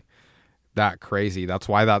not like that crazy. That's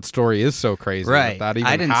why that story is so crazy. Right. That even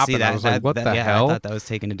I didn't happened. see that. I was like, what the hell? I thought that was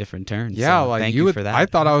taking a different turn. Yeah, so like thank you for that. I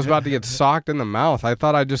thought I was about to get socked in the mouth. I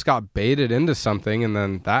thought I just got baited into something, and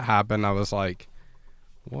then that happened. I was like,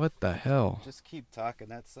 what the hell? Just keep talking.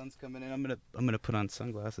 That sun's coming in. I'm gonna put on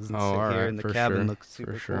sunglasses and Oh, sit here right, in the for cabin. sure, Look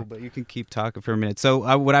super for sure. cool. But you can keep talking for a minute.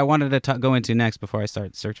 So what I wanted to go into next before I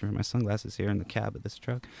start searching for my sunglasses here in the cab of this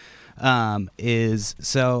truck, is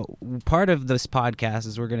so part of this podcast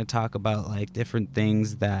is we're gonna talk about like different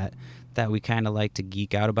things that we kind of like to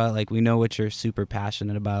geek out about. Like, we know what you're super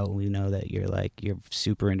passionate about. We know that you're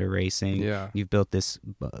super into racing. Yeah. You've built this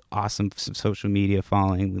awesome social media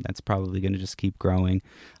following that's probably going to just keep growing.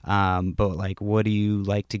 But like, what do you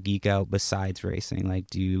like to geek out besides racing? Like,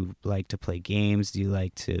 do you like to play games? Do you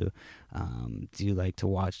like to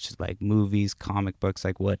watch like movies, comic books?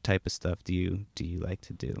 Like, what type of stuff do you like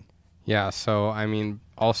to do? Yeah. So, I mean,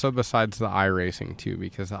 also besides the iRacing too,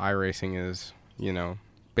 because the iRacing is,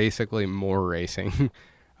 basically more racing.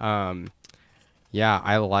 Yeah,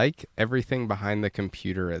 I like everything behind the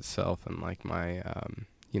computer itself and like my,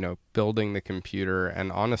 building the computer. And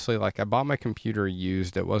honestly, like, I bought my computer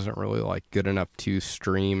used. It wasn't really like good enough to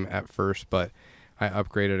stream at first, but I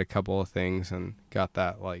upgraded a couple of things and got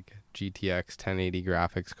that like GTX 1080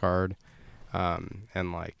 graphics card.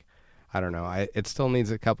 And like, I don't know, it still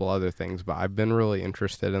needs a couple other things, but I've been really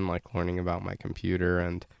interested in like learning about my computer.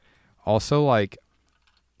 And also like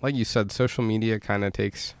you said, social media kind of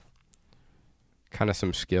takes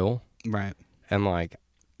some skill. Right. And like,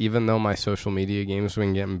 even though my social media game's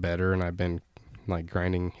been getting better and I've been like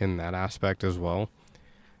grinding in that aspect as well,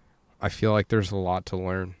 I feel like there's a lot to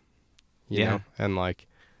learn, you know? And like,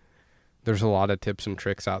 there's a lot of tips and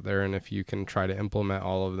tricks out there. And if you can try to implement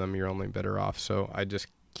all of them, you're only better off. So I just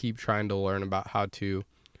keep trying to learn about how to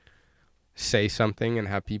say something and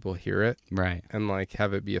have people hear it. Right. And like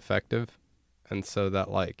have it be effective. And so that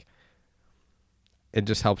like it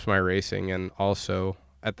just helps my racing. And also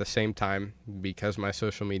at the same time, because my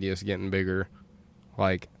social media is getting bigger,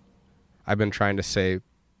 like I've been trying to say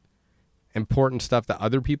important stuff that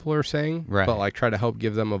other people are saying, but like try to help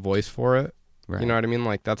give them a voice for it. You know what I mean?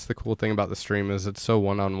 Like, that's the cool thing about the stream, is it's so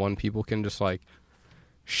one-on-one. People can just like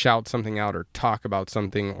shout something out or talk about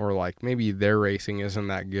something, or like maybe their racing isn't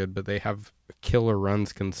that good, but they have killer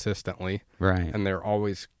runs consistently. Right. And they're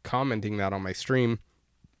always commenting that on my stream.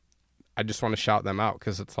 I just want to shout them out,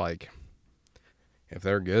 because it's like, if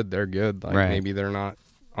they're good, they're good. Like, maybe they're not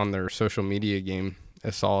on their social media game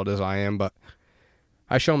as solid as I am, but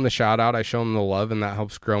I show them the shout out, I show them the love, and that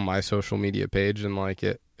helps grow my social media page. And like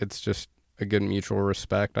it's just a good mutual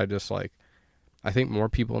respect. I think more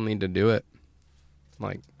people need to do it.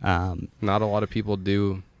 Like, not a lot of people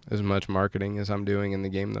do as much marketing as I'm doing in the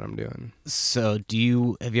game that I'm doing. So have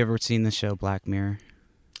you ever seen the show Black Mirror?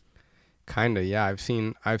 Kinda, yeah. I've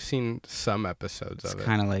seen some episodes of it. It's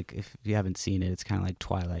kind of like, if you haven't seen it, it's kind of like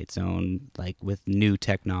Twilight Zone, like with new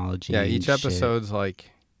technology. Yeah, each episode's like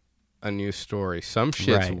a new story. Some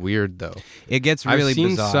shit's weird though. It gets really bizarre.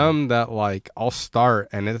 I've seen some that like I'll start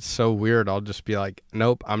and it's so weird, I'll just be like,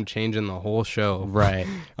 nope, I'm changing the whole show.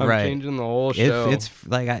 I'm changing the whole show. It's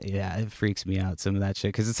like, it freaks me out, some of that shit,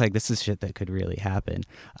 because it's like, this is shit that could really happen.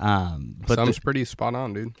 But some's pretty spot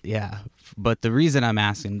on, dude. Yeah, but the reason I'm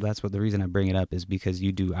asking, the reason I bring it up is because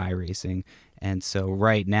you do iRacing, and so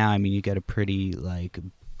right now, I mean, you got a pretty like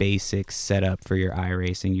basic setup for your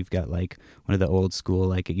iRacing. You've got like one of the old school,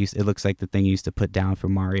 like it looks like the thing you used to put down for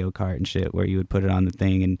Mario Kart and shit, where you would put it on the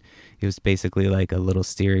thing and it was basically like a little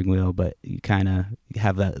steering wheel, but you kind of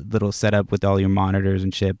have that little setup with all your monitors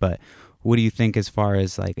and shit. But what do you think, as far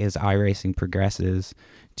as like, as iRacing progresses,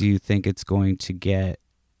 do you think it's going to get,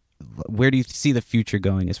 where do you see the future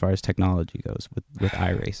going as far as technology goes with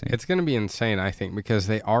iRacing? It's going to be insane, I think, because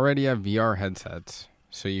they already have VR headsets,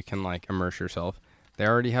 so you can like immerse yourself. They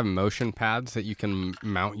already have motion pads that you can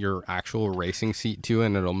mount your actual racing seat to,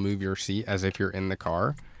 and it'll move your seat as if you're in the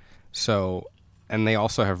car. So, and they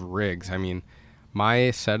also have rigs. I mean, my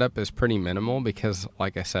setup is pretty minimal because,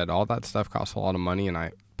 like I said, all that stuff costs a lot of money, and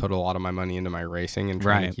I put a lot of my money into my racing and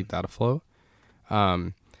trying to keep that afloat.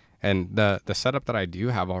 And the setup that I do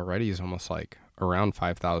have already is almost like around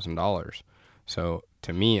 $5,000. So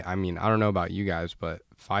to me, I mean, I don't know about you guys, but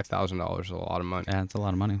 $5,000 is a lot of money. Yeah, it's a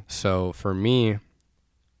lot of money. So for me,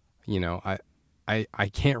 you know, I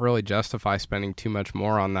can't really justify spending too much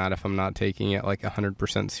more on that if I'm not taking it like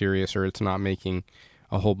 100% serious, or it's not making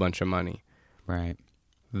a whole bunch of money. Right.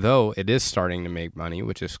 Though it is starting to make money,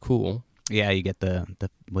 which is cool. Yeah, you get the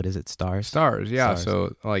what is it, stars? Stars, yeah. Stars.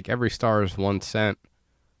 So like every star is 1 cent,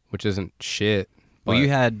 which isn't shit. Well, you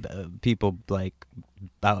had people like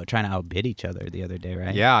trying to outbid each other the other day,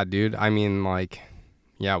 right? Yeah, dude. I mean, like,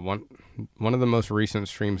 yeah, one of the most recent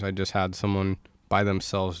streams I just had someone by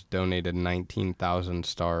themselves donated 19,000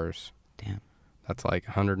 stars. Damn. That's like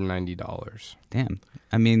 $190. Damn.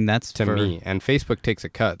 I mean, that's to me. And Facebook takes a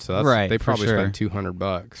cut, so that's right, they probably sure. spent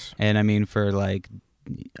 $200. And I mean, for like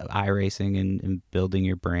iRacing and building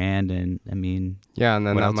your brand, and I mean, yeah, and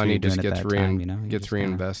then what that else are money you doing just at gets that time, you know? You gets just kinda-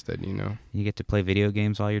 reinvested, you know. You get to play video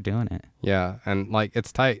games while you're doing it. Yeah, and like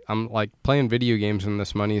it's tight. I'm like playing video games and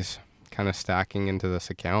this money's kind of stacking into this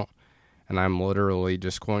account, and I'm literally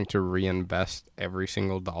just going to reinvest every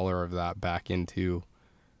single dollar of that back into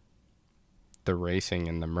the racing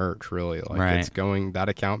and the merch, really. Like Right. it's going, that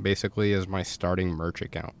account basically is my starting merch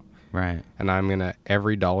account. Right. And I'm going to,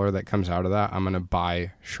 every dollar that comes out of that, I'm going to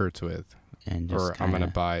buy shirts with. And just Or I'm going to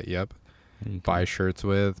buy, buy shirts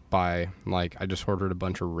with, like, I just ordered a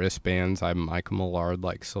bunch of wristbands. I have Michael Millard,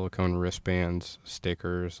 like, silicone wristbands,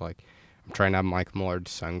 stickers. Like, I'm trying to have Michael Millard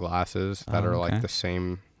sunglasses that are, like, the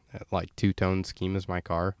same, like, two-tone scheme as my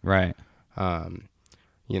car. Right.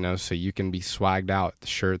 You know, so you can be swagged out, the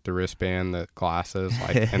shirt, the wristband, the glasses,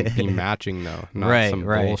 like, and be matching, though. Not some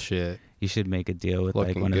bullshit. You should make a deal with like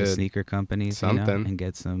Looking one of the good. sneaker companies, Something. you know, and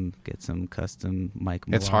get some custom Mike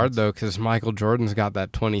Millards. It's hard though, because Michael Jordan's got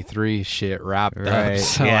that 23 shit wrapped Right. up,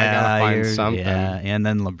 so I gotta find you're- something. Yeah, and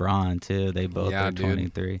then LeBron too. They both Yeah, are dude.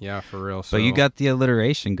 23. Yeah, for real. So But you got the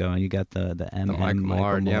alliteration going. You got the M the and Michael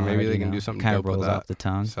Millard. Yeah, maybe they can do something kind dope of rolls with that. off the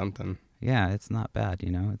tongue. Something. Yeah, it's not bad.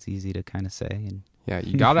 You know, it's easy to kind of say. And Yeah,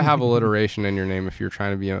 you gotta have alliteration in your name if you're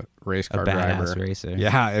trying to be a race a car badass driver. racer.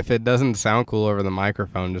 Yeah, if it doesn't sound cool over the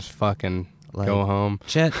microphone, just fucking Like, go home.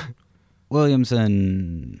 Chet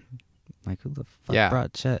Williamson. Like, who the fuck Yeah.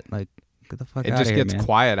 brought Chet? Like, get the fuck It out just of here, gets man.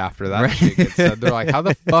 quiet after that Right. shit gets said. They're like, how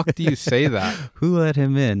the fuck do you say that? Who let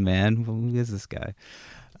him in, man? Who is this guy?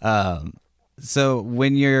 So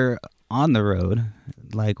when you're on the road,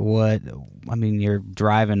 like what, I mean, you're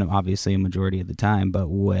driving obviously a majority of the time, but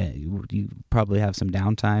what, you probably have some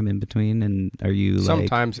downtime in between, and are you like,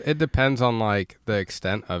 Sometimes it depends on like the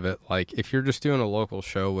extent of it. Like if you're just doing a local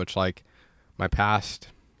show, which like my past,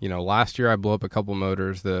 you know, last year I blew up a couple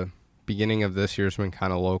motors. The beginning of this year's been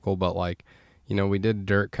kind of local, but like, you know, we did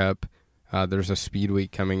Dirt Cup. There's a speed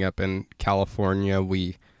week coming up in California.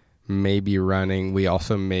 We may be running. We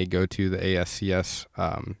also may go to the ASCS.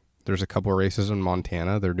 There's a couple races in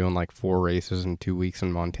Montana. They're doing like 4 races in 2 weeks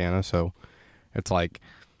in Montana. So it's like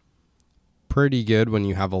pretty good when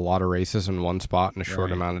you have a lot of races in one spot in a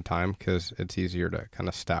short Right. amount of time, because it's easier to kind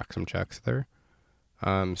of stack some checks there.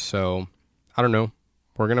 So I don't know.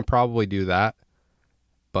 We're going to probably do that.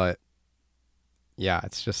 But yeah,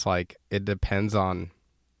 it's just like, it depends on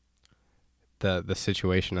the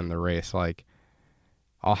situation in the race. Like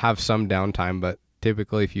I'll have some downtime, but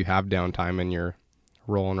typically if you have downtime and you're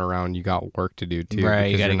rolling around, you got work to do too. right?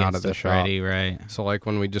 You because gotta you're get not at the stuff shop. ready, right? So like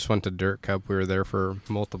when we just went to Dirt Cup, we were there for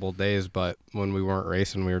multiple days, but when we weren't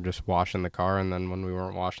racing, we were just washing the car. And then when we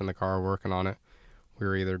weren't washing the car, working on it, we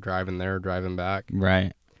were either driving there or driving back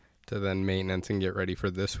Right. to then maintenance and get ready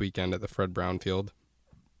for this weekend at the Fred Brown Field,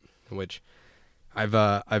 which I've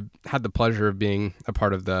had the pleasure of being a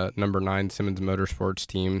part of the number 9 Simmons Motorsports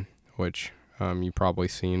team, which you've probably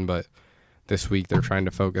seen, but this week they're trying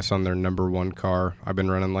to focus on their number 1 car. I've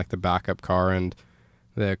been running like the backup car, and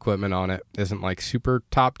the equipment on it isn't like super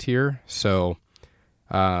top tier. So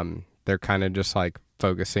they're kind of just like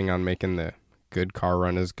focusing on making the good car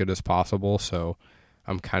run as good as possible. So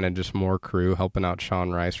I'm kind of just more crew helping out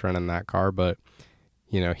Sean Rice running that car. But,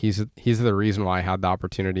 you know, he's the reason why I had the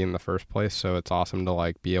opportunity in the first place. So it's awesome to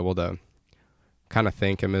like be able to kind of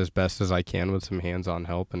thank him as best as I can with some hands-on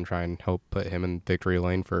help and try and help put him in victory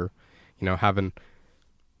lane for, you know,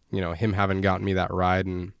 him having gotten me that ride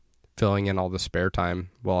and filling in all the spare time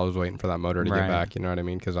while I was waiting for that motor to Right. get back. You know what I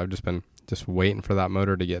mean? Because I've just been waiting for that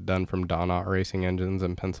motor to get done from Donut Racing Engines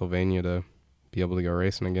in Pennsylvania to be able to go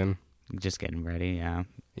racing again. Just getting ready. Yeah.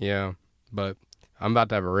 Yeah, but I'm about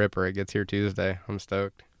to have a ripper. It gets here Tuesday. I'm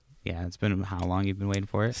stoked. Yeah. It's been how long you've been waiting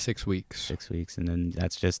for it? 6 weeks. 6 weeks, and then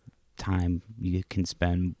that's just time you can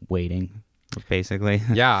spend waiting, basically.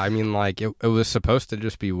 Yeah, I mean, like, it was supposed to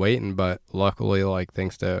just be waiting, but luckily, like,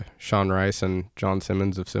 thanks to Sean Rice and John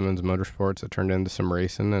Simmons of Simmons Motorsports, it turned into some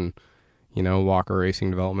racing, and, you know, Walker Racing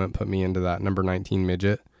Development put me into that number 19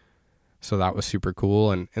 midget, so that was super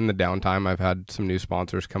cool. And in the downtime, I've had some new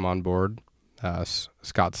sponsors come on board,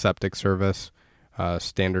 Scott Septic Service,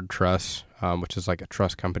 Standard Truss, which is like a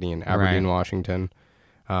truss company in Aberdeen, Right. Washington,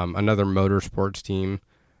 another motorsports team,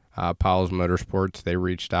 Powell's Motorsports, they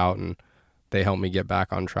reached out and they helped me get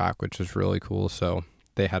back on track, which is really cool. So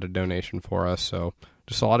they had a donation for us. So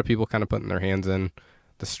just a lot of people kind of putting their hands in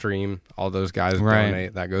the stream. All those guys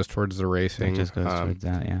donate. That goes towards the racing. It just goes towards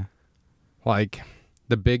that, yeah. Like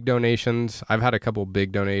the big donations, I've had a couple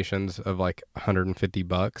big donations of like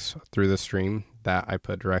 $150 through the stream that I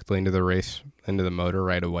put directly into the race, into the motor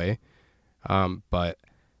right away. But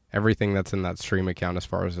everything that's in that stream account as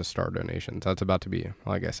far as the star donations, that's about to be,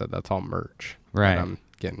 like I said, that's all merch. Right. I'm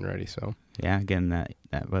getting ready, so. Yeah, getting that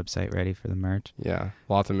website ready for the merch. Yeah,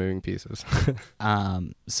 lots of moving pieces.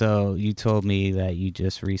 So you told me that you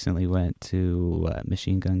just recently went to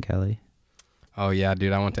Machine Gun Kelly. Oh, yeah,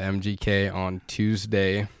 dude, I went to MGK on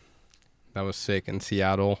Tuesday. That was sick in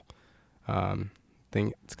Seattle.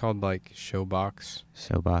 Think it's called like Showbox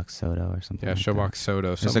Soto or something. Yeah, like Showbox that.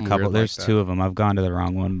 Soto. There's a couple. There's two of them. I've gone to the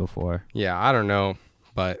wrong one before. Yeah, I don't know,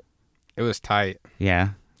 but it was tight.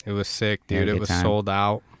 Yeah. It was sick, dude. It was sold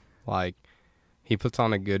out. Like, he puts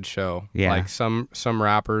on a good show. Yeah. Like some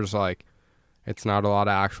rappers, like, it's not a lot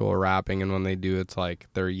of actual rapping, and when they do, it's like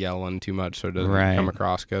they're yelling too much, so it doesn't come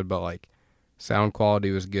across good. But like, sound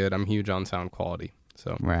quality was good. I'm huge on sound quality,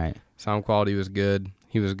 so sound quality was good.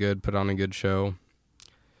 He was good. Put on a good show.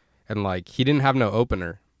 And, like, he didn't have no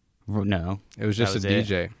opener. No. It was just a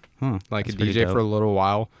DJ. Huh. Like, That's a DJ dope. for a little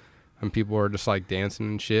while. And people were just, like, dancing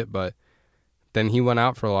and shit. But then he went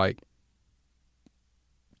out for, like,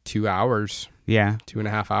 2 hours. Yeah.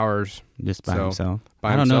 2.5 hours. Just by himself.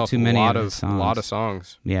 By I don't know himself, too many of his songs. A lot of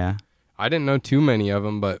songs. Yeah. I didn't know too many of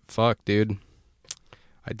them, but fuck, dude.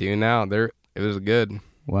 I do now. It was good.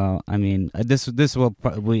 Well, I mean, this will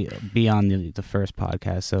probably be on the first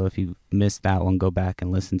podcast, so if you missed that one, go back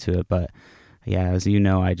and listen to it. But yeah, as you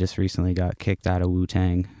know, I just recently got kicked out of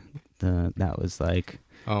Wu-Tang. That was like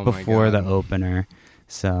before the opener,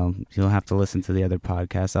 so you'll have to listen to the other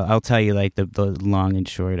podcast. I'll tell you like the long and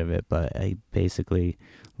short of it, but I basically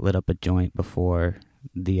lit up a joint before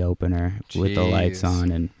the opener with the lights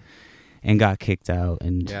on and got kicked out.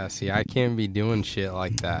 And yeah, see, I can't be doing shit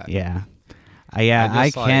like that. Yeah.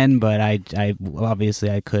 I can, but I obviously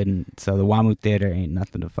I couldn't. So the WAMU Theater ain't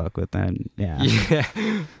nothing to fuck with. And yeah,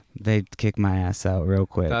 they kicked my ass out real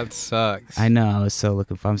quick. That sucks. I know. I was so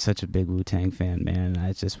looking for. I'm such a big Wu-Tang fan, man.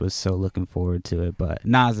 I just was so looking forward to it. But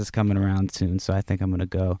Nas is coming around soon, so I think I'm gonna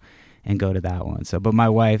go to that one. So, but my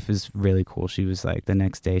wife is really cool. She was like the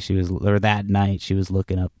next day, that night, she was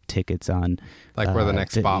looking up tickets on like where the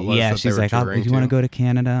next spot was. Yeah, she's like, "Oh, you want to go to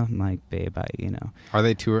Canada?" I'm like, "Babe, Are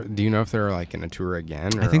they tour? Do you know if they're like in a tour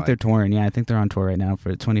again? Or I think they're touring. Yeah, I think they're on tour right now for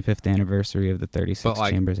the 25th anniversary of the 36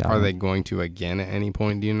 Chambers album. Are they going to again at any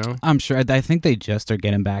point? Do you know? I'm sure. I think they just are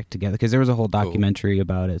getting back together because there was a whole documentary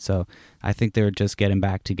about it. So I think they're just getting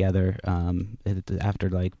back together after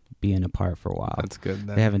like being apart for a while. That's good.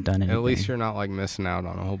 Then. They haven't done anything. At least you're not like missing out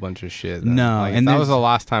on a whole bunch of shit. No, like, and that was the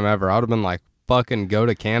last time ever. I would have been like, fucking go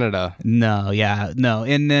to Canada. No, yeah, no.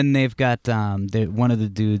 And then they've got one of the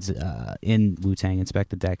dudes in Wu-Tang,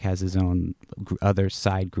 Inspector Deck, has his own other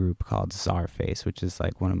side group called Czarface, which is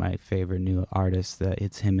like one of my favorite new artists.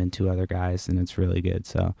 It's him and two other guys, and it's really good.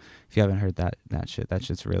 So if you haven't heard that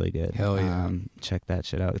shit's really good. Hell yeah. Check that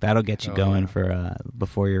shit out. That'll get you going for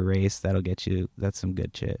before your race. That's some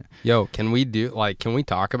good shit. Yo, can we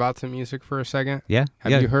talk about some music for a second? Yeah.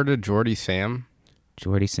 Have you heard of Jordy Sam?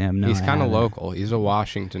 Jordy Sam, no. He's kind of local. He's a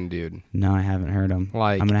Washington dude. No, I haven't heard him.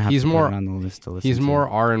 Like, I'm gonna have he's to more put it on the list to listen He's to. more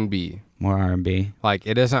R&B. More R&B. Like,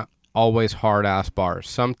 it isn't always hard ass bars.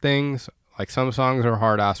 Some things, like some songs are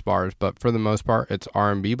hard ass bars, but for the most part, it's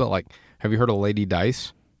R&B. But like, have you heard of Lady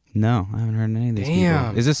Dice? No, I haven't heard any of these Damn.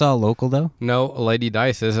 people. Is this all local though? No, Lady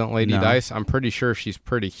Dice isn't Lady Dice. I'm pretty sure she's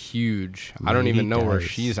pretty huge. I don't even know where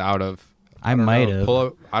she's out of. I might have.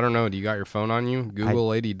 I don't know. Do you got your phone on you? Google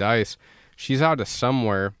Lady Dice. She's out of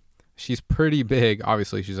somewhere. She's pretty big.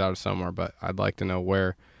 Obviously, she's out of somewhere, but I'd like to know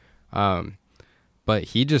where. But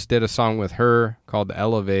he just did a song with her called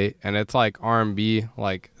Elevate, and it's like R&B,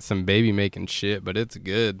 like some baby making shit, but it's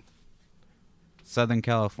good. Southern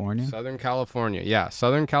California? Southern California. Yeah,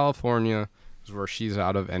 Southern California is where she's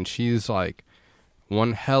out of, and she's like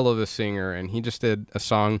one hell of a singer, and he just did a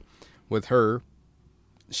song with her.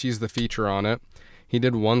 She's the feature on it. He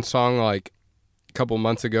did one song like a couple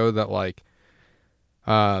months ago that like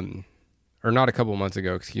or not a couple months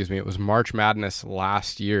ago, excuse me. It was March Madness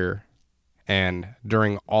last year, and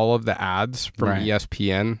during all of the ads from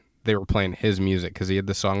ESPN, they were playing his music because he had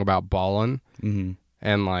the song about ballin',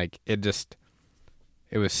 and like it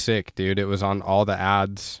was sick, dude. It was on all the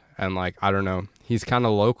ads, and like I don't know, he's kind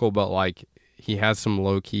of local, but like he has some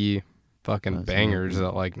low key fucking bangers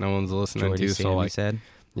that like no one's listening Jordy to. Sam, so like, you said?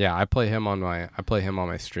 Yeah, I play him on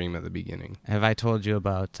my stream at the beginning. Have I told you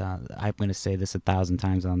about? I'm going to say this 1,000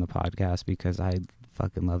 times on the podcast because I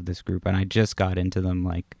fucking love this group, and I just got into them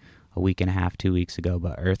like a week and a half, 2 weeks ago.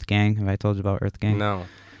 But Earth Gang, have I told you about Earth Gang? No.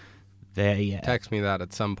 Yeah. Text me that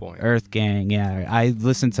at some point. Earth Gang, yeah. I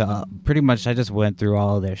listened to pretty much. I just went through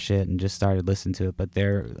all of their shit and just started listening to it. But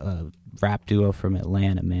they're a rap duo from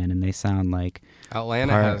Atlanta, man, and they sound like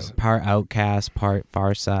part Outkast, part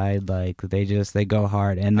Farside. Like they go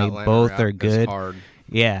hard, and they Atlanta both rap are is good. hard.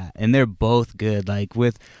 Yeah, and they're both good. Like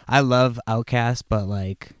I love Outkast, but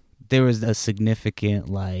like there was a significant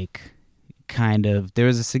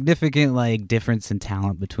difference in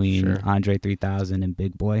talent between Andre 3000 and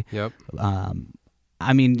Big Boy. Yep.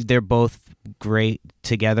 I mean, they're both great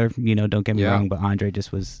together, don't get me wrong, but Andre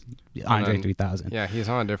just was Andre 3000. Yeah, he's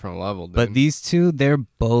on a different level, dude. But these two, they're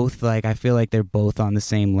both I feel like they're both on the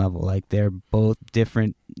same level. Like they're both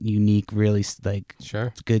different, unique, really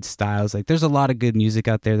good styles. Like there's a lot of good music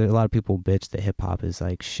out there. There's a lot of people bitch that hip hop is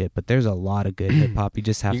like shit, but there's a lot of good hip hop. You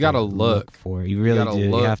just have to look for it. You really do.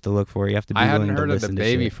 You have to look for it. You have to be willing to listen to shit. I hadn't heard of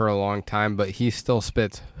the Baby for a long time, but he still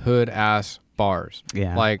spits hood ass bars.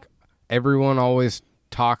 Yeah. Like everyone always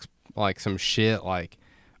talks like some shit like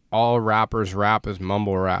all rappers rap is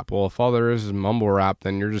mumble rap. Well, if all there is mumble rap,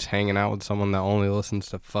 then you're just hanging out with someone that only listens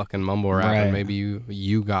to fucking mumble rap, and maybe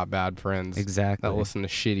you got bad friends that listen to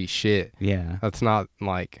shitty shit. Yeah, that's not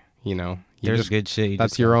like there's good shit.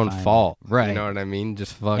 That's your own fault, right? You know what I mean?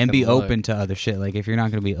 Just fucking and be open to other shit. Like if you're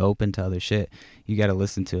not gonna be open to other shit, you got to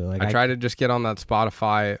listen to it. Like I try to just get on that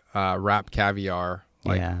Spotify Rap Caviar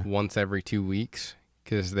once every 2 weeks.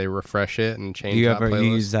 Because they refresh it and change. Do you that ever playlist.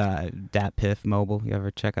 use Dat Piff Mobile? You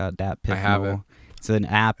ever check out Dat Piff I haven't. Mobile? It's an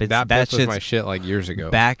app. That was my shit like years ago.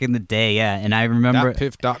 Back in the day, yeah. And I remember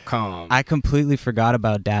datpiff.com. I completely forgot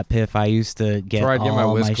about Dat Piff. I used to get That's where I get my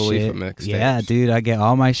all Wiz my Khalifa shit. mixtapes. Yeah, dude, I get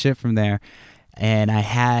all my shit from there. And I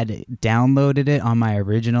had downloaded it on my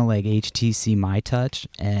original HTC MyTouch.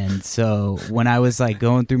 And so when I was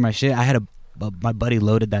going through my shit, I had my buddy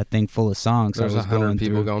loaded that thing full of songs. There's so I was 100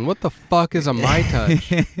 people going, what the fuck is a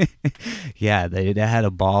MyTouch? Yeah, they had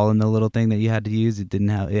a ball in the little thing that you had to use. It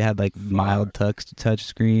had mild touch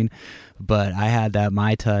screen, but I had that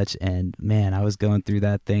MyTouch, and man, I was going through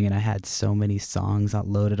that thing, and I had so many songs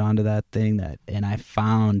loaded onto that thing and I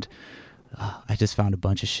just found a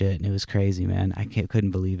bunch of shit, and it was crazy, man.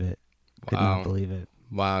 Couldn't believe it. Could not believe it.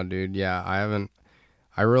 Wow, dude. Yeah,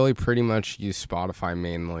 I really pretty much use Spotify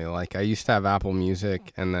mainly. Like I used to have Apple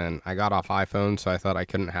Music, and then I got off iPhone, so I thought I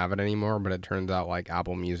couldn't have it anymore, but it turns out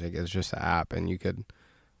Apple Music is just an app and you could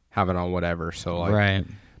have it on whatever. So right.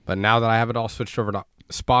 But now that I have it all switched over to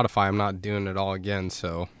Spotify, I'm not doing it all again,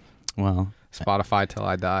 so Spotify till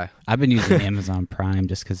I die. I've been using Amazon Prime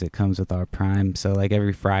just because it comes with our Prime. So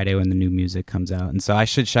every Friday when the new music comes out, and so I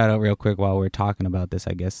should shout out real quick while we're talking about this,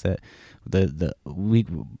 I guess that the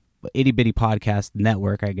Itty Bitty Podcast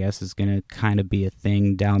Network, I guess, is going to kind of be a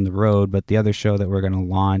thing down the road, but the other show that we're going to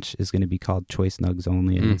launch is going to be called Choice Nugs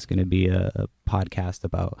Only, and it's going to be a podcast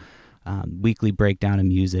about weekly breakdown of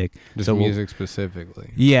music. Just music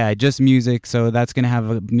specifically. Yeah, just music. So that's going to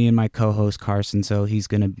have me and my co-host Carson, so he's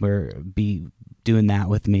going to be doing that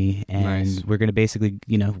with me, and we're gonna basically,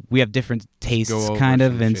 we have different tastes kind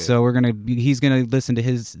of, and so he's gonna listen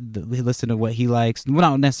to what he likes, well,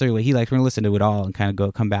 not necessarily what he likes, we're gonna listen to it all and kind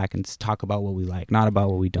of come back and talk about what we like, not about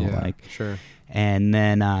what we don't like. Sure. And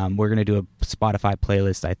then we're gonna do a Spotify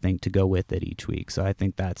playlist, I think, to go with it each week. So I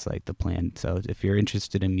think that's the plan. So if you're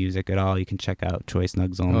interested in music at all, you can check out Choice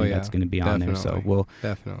Nugs Only. That's gonna be on there. So you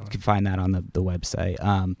can find that on the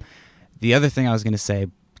website. The other thing I was gonna say,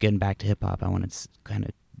 getting back to hip hop, I want to kind of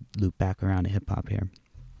loop back around to hip hop here.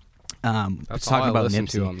 That's talking all about I listen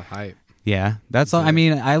Nipsey. to on the hype. Yeah, that's all. I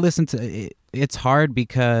mean, I listen to it. It's hard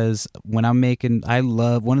because when I'm making,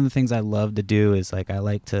 one of the things I love to do is I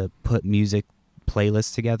like to put music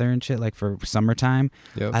playlists together and shit. Like for summertime,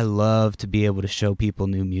 I love to be able to show people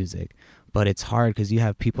new music, but it's hard because you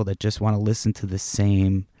have people that just want to listen to the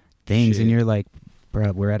same things, and you're like,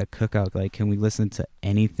 bro, we're at a cookout. Can we listen to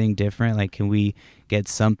anything different? Can we get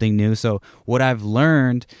something new? So what I've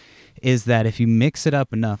learned is that if you mix it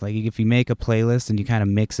up enough, if you make a playlist and you kind of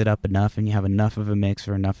mix it up enough and you have enough of a mix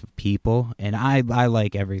for enough of people, and I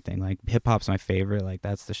like everything. Hip hop's my favorite.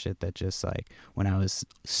 That's the shit that just when I was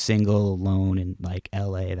single alone in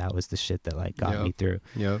LA, that was the shit that got me through.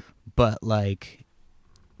 Yep. But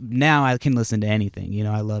now I can listen to anything.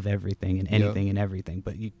 I love everything and anything and everything.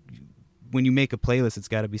 But when you make a playlist, it's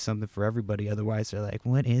got to be something for everybody. Otherwise, they're like,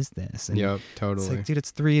 "What is this?" And Yep, totally. It's like, dude,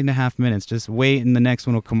 it's 3.5 minutes. Just wait, and the next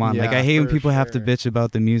one will come on. Like, Yeah, I hate when for people have to sure. bitch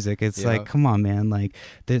about the music. It's like, Yep. come on, man. Like,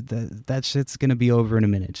 that shit's gonna be over in a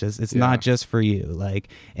minute. Just it's Yeah. not just for you. Like,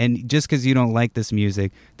 and just because you don't like this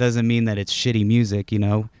music doesn't mean that it's shitty music. You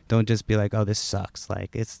know, don't just be like, "Oh, this sucks."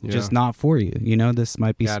 Like, it's just Yeah. not for you. You know, this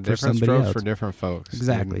might be Yeah, for different somebody strokes else. for different folks.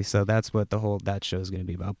 Exactly. dude. So that's what that show is going to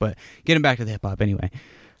be about. But getting back to the hip hop anyway.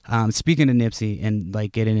 Speaking of Nipsey and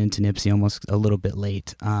like getting into Nipsey almost a little bit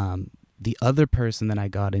late. The other person that I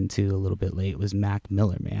got into a little bit late was Mac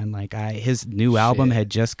Miller, man. Like his new album Shit. had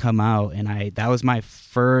just come out, and that was my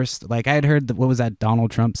first. Like I had heard what was that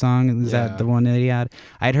Donald Trump song? Is that the one that he had?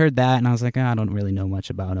 I'd heard that, and I was like, I don't really know much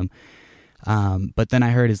about him. But then I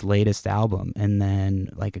heard his latest album, and then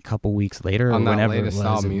like a couple weeks later, or On that whenever latest it was,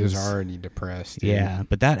 album, it he was was- already depressed. Dude. yeah,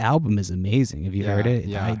 but that album is amazing. Have you Yeah, heard it?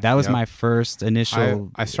 yeah, That was yep. my first initial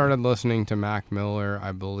I started listening to Mac Miller,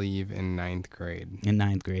 I believe, in 9th grade. in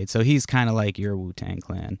 9th grade. So he's kind of like your Wu-Tang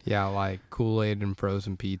Clan. Yeah, like Kool-Aid and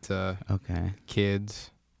frozen pizza, Okay. Kids.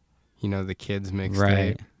 You know, the Kids mixtape.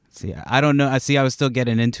 Right. See, I don't know. I was still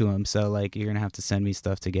getting into him. So like, you're going to have to send me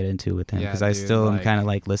stuff to get into with him. Yeah, Because I dude, still am like- kind of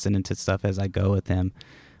like listening to stuff as I go with him.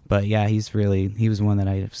 But yeah, he was one that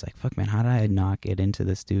I was like, fuck man, how did I not get into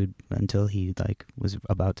this dude until he like was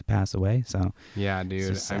about to pass away? So Yeah, dude.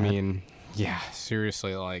 just I sad. mean, yeah,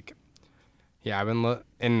 seriously, like, yeah, I've been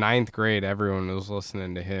in 9th grade. Everyone was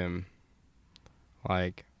listening to him.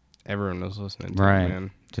 Like, everyone was listening to Right. him,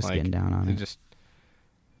 man. just Like, getting down on it it. just,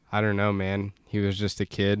 I don't know, man. He was just a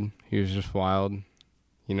kid. He was just wild.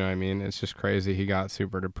 You know what I mean? It's just crazy. He got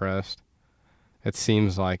super depressed. It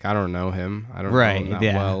seems like I don't know him. I don't Right, know him that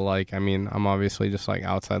yeah. well. Like, I mean, I'm obviously just like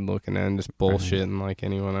outside looking in, just bullshitting like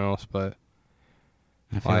anyone else. But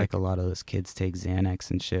I feel like- like a lot of those kids take Xanax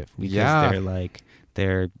and shit because Yeah. they're like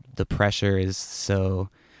the pressure is so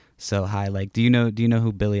high. Like, do you know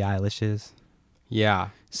who Billie Eilish is? yeah,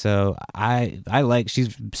 So I like,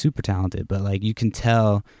 she's super talented, but like you can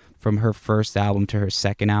tell from her first album to her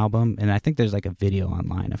second album, and I think there's like a video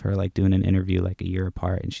online of her like doing an interview like a year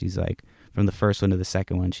apart, and she's like from the first one to the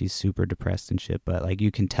second one she's super depressed and shit, but like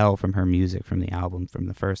you can tell from her music from the album, from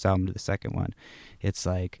the first album to the second one, it's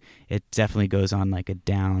like it definitely goes on like a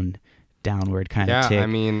downward kind of tick. I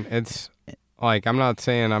mean, it's like, I'm not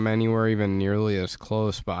saying I'm anywhere even nearly as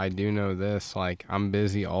close, but I do know this. Like, I'm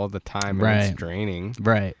busy all the time, and Right. it's draining.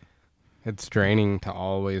 Right. It's draining to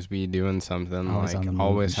always be doing something. Always on Like, the move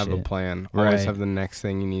always and have a shit. plan. Right. Always have the next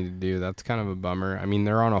thing you need to do. That's kind of a bummer. I mean,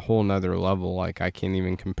 they're on a whole nother level. Like, I can't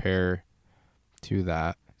even compare to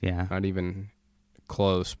that. Yeah. Not even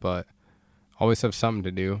close, but always have something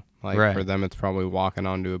to do. Like, Right. for them, it's probably walking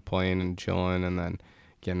onto a plane and chilling and then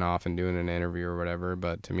getting off and doing an interview or whatever.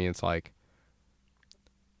 But to me, it's like,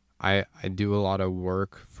 I do a lot of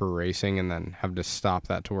work for racing and then have to stop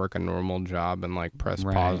that to work a normal job and like press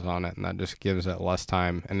Right. pause on it, and that just gives it less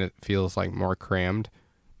time and it feels like more crammed.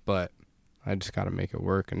 But I just got to make it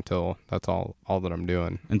work until that's all that I'm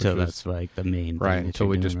doing. Until which that's is- like the main thing right. that Until you're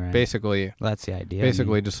we doing, just right. basically Well, that's the idea.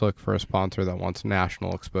 basically just look for a sponsor that wants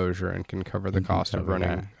national exposure and can cover the And can cost of cover running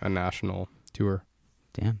that. a national tour.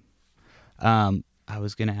 Damn. I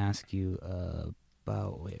was gonna ask you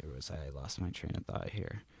about where was I lost my train of thought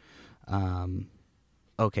here.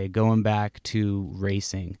 Okay, going back to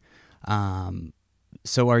racing.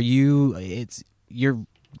 So are you're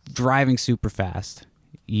driving super fast.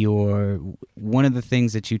 You're one of the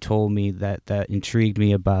things that you told me that intrigued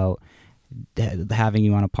me about having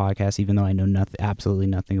you on a podcast, even though I know absolutely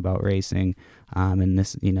nothing about racing, and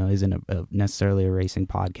this isn't necessarily a racing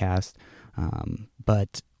podcast.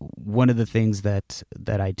 But one of the things that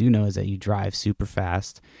I do know is that you drive super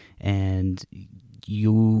fast, and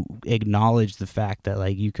you acknowledge the fact that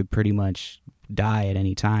like you could pretty much die at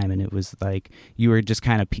any time, and it was like you were just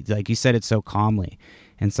kind of like you said it so calmly.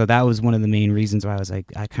 And so that was one of the main reasons why I was like,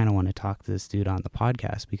 I kind of want to talk to this dude on the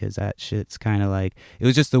podcast, because that shit's kind of like, it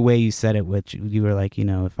was just the way you said it, which you were like,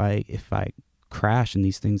 if I crash and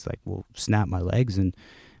these things like will snap my legs and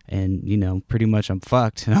pretty much I'm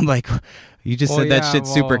fucked. And I'm like, you just said that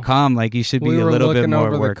shit's super calm. Like you should be a little bit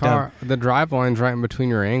more worked up. The drive line's right in between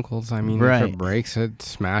your ankles. I mean, Right. if it breaks, it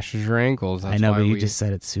smashes your ankles. That's I know, why but you just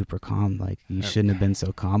said it's super calm. Like you shouldn't have been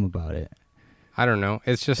so calm about it. I don't know.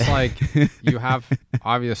 It's just like you have,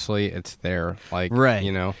 obviously it's there. Like, Right.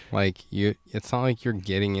 like it's not like you're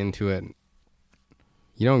getting into it.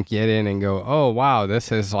 You don't get in and go, oh, wow,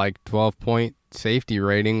 this is like 12-point safety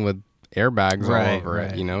rating with airbags all Right, over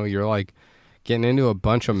right. it. You're like getting into a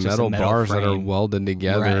bunch of Just a metal metal bars that are frame. welded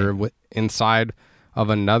together Right. inside of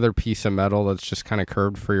another piece of metal that's just kind of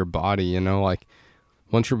curved for your body, like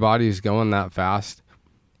once your body's going that fast,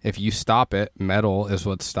 if you stop it, metal is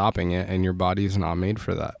what's stopping it, and your body's not made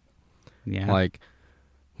for that. Yeah. Like,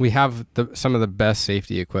 we have some of the best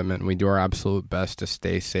safety equipment, and we do our absolute best to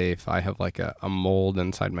stay safe. I have like a mold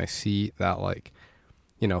inside my seat that like,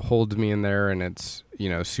 you know, holds me in there, and it's, you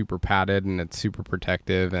know, super padded and it's super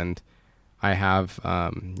protective. And I have,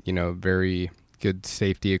 you know, very good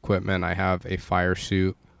safety equipment. I have a fire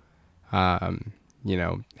suit, you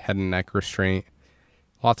know, head and neck restraint,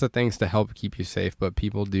 lots of things to help keep you safe. But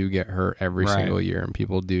people do get hurt every single year, and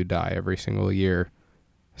people do die every single year.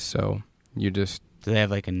 So you just... Do they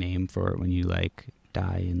have like a name for it when you like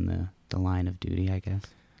die in the line of duty, I guess?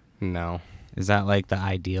 No. Is that like the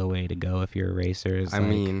ideal way to go if you're a racer? I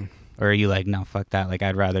mean... Or are you like, no, fuck that. Like,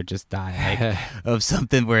 I'd rather just die like of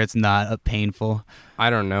something where it's not painful. I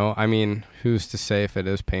don't know. I mean, who's to say if it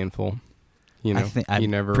is painful? You know, I'm you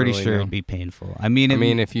never pretty really sure know. it'd be painful. I mean,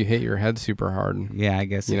 if you hit your head super hard, yeah, I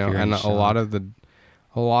guess, you know, if you're and in a shock,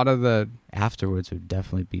 lot of the afterwards would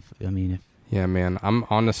definitely be. I mean, if yeah, man, I'm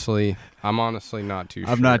honestly not too sure.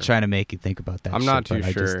 I'm not trying to make you think about that. I'm shit, not too but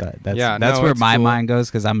I just sure. thought that's Yeah, that's no, where it's my cool. mind goes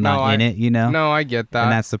because I'm not in it, you know. No, I get that,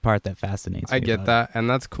 and that's the part that fascinates me. I get that, and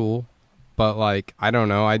that's cool. But like, I don't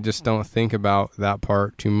know. I just don't think about that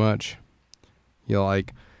part too much. You know,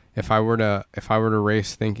 like if I were to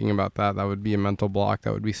race thinking about that would be a mental block.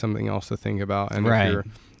 That would be something else to think about. And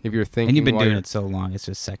if you're thinking, and you've been doing it so long, it's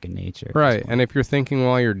just second nature. Right. And if you're thinking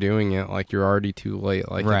while you're doing it, like you're already too late.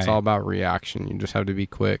 Like it's all about reaction. You just have to be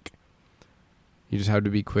quick. You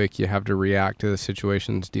have to react to the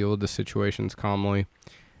situations, deal with the situations calmly.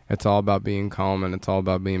 It's all about being calm, and it's all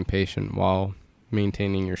about being patient while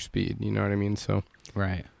maintaining your speed. You know what I mean? So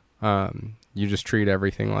right. You just treat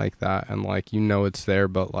everything like that, and like, you know, it's there,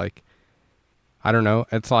 but like, I don't know.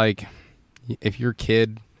 It's like if you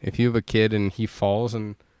have a kid and he falls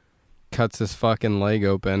and cuts his fucking leg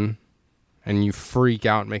open and you freak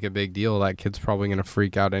out and make a big deal, that kid's probably going to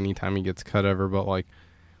freak out anytime he gets cut ever. But like,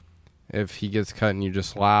 if he gets cut and you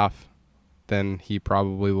just laugh, then he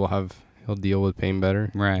probably he'll deal with pain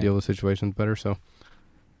better, deal with situations better. So,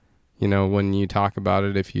 you know, when you talk about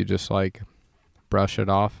it, if you just like brush it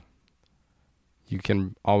off, you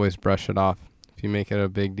can always brush it off. If you make it a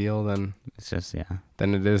big deal, then it's just,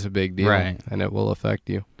 then it is a big deal, and it will affect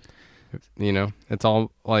you. You know, it's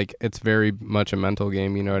all like, it's very much a mental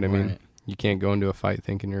game. You know what I mean? You can't go into a fight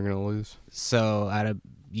thinking you're going to lose. So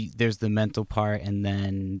there's the mental part, and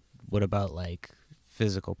then what about like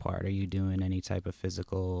physical part? Are you doing any type of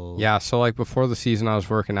physical? Yeah. So like before the season, I was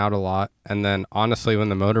working out a lot. And then honestly, when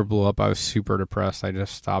the motor blew up, I was super depressed. I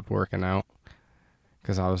just stopped working out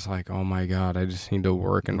because I was like, oh my God, I just need to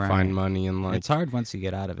work and find money. And like, it's hard once you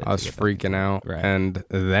get out of it. I was freaking out. And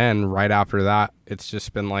then right after that, it's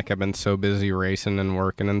just been like, I've been so busy racing and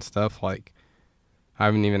working and stuff. Like, I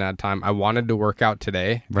haven't even had time. I wanted to work out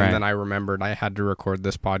today. And then I remembered I had to record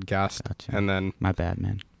this podcast. Gotcha. And then, my bad,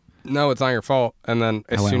 man. No, it's not your fault. And then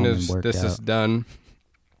as soon as this is out. done,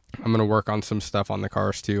 I'm going to work on some stuff on the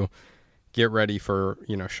cars too. Get ready for,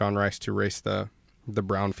 you know, Sean Rice to race the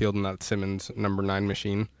Brownfield in that Simmons number 9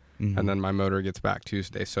 machine. Mm-hmm. And then my motor gets back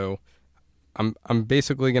Tuesday. So I'm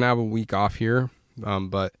basically going to have a week off here.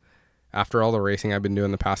 But after all the racing I've been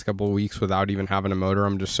doing the past couple of weeks without even having a motor,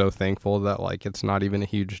 I'm just so thankful that like it's not even a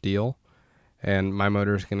huge deal. And my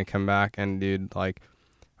motor is going to come back. And dude, like,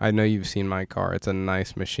 I know you've seen my car. It's a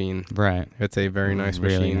nice machine. Right. It's a very nice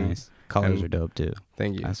really machine. Nice. Colors are dope too.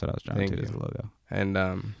 Thank you. That's what I was trying to do as a logo.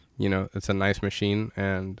 And, you know, it's a nice machine,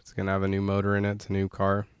 and it's going to have a new motor in it. It's a new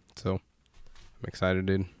car. So I'm excited,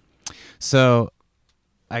 dude. So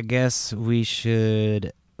I guess we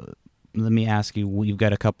should, let me ask you, we've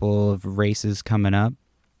got a couple of races coming up.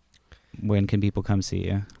 When can people come see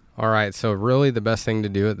you? All right. So really the best thing to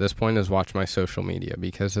do at this point is watch my social media,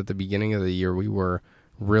 because at the beginning of the year, we were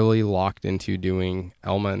really locked into doing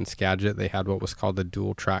Elma and Skagit. They had what was called the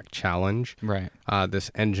Dual Track Challenge. Right.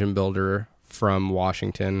 This engine builder from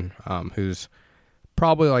Washington, who's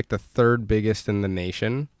probably like the 3rd biggest in the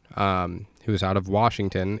nation, who's out of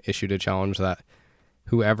Washington, issued a challenge that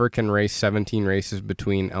whoever can race 17 races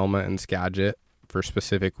between Elma and Skagit for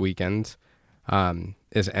specific weekends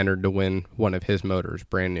is entered to win one of his motors,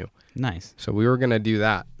 brand new. Nice. So we were going to do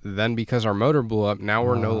that. Then because our motor blew up, now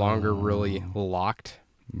we're no longer really locked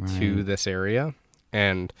to this area.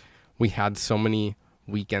 And we had so many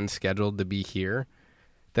weekends scheduled to be here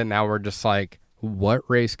that now we're just like, what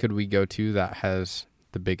race could we go to that has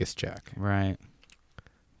the biggest check? Right.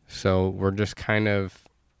 So we're just kind of,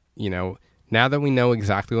 you know, now that we know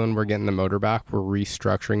exactly when we're getting the motor back, we're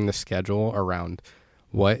restructuring the schedule around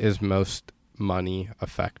what is most money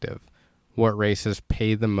effective, what races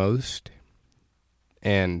pay the most,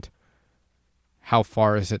 and how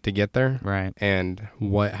far is it to get there, Right. and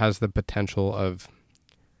what has the potential of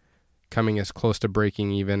coming as close to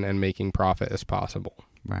breaking even and making profit as possible.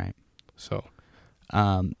 Right. So,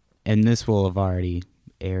 and this will have already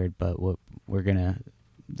aired, but what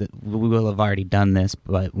we will have already done this,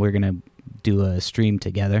 but we're gonna do a stream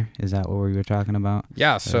together. Is that what we were talking about?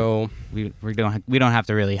 yeah, so we don't have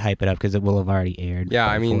to really hype it up because it will have already aired. yeah,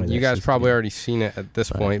 I mean, before you this guys is probably good. already seen it at this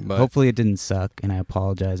point, but hopefully it didn't suck, and I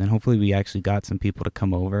apologize. And hopefully we actually got some people to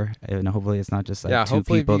come over, and hopefully it's not just like yeah, two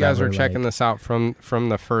hopefully if people you guys that are were checking like, this out from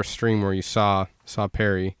the first stream where you saw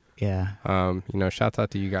Perry. Yeah. Shouts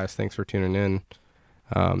out to you guys. Thanks for tuning in.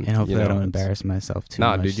 And hopefully I don't embarrass myself too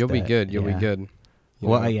much. Nah, dude, you'll be good. You'll be good.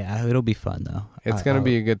 Well, yeah, it'll be fun though. It's gonna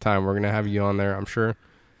be a good time. We're gonna have you on there. I'm sure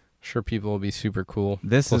people will be super cool.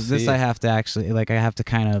 This I have to actually I have to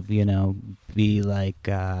kind of be like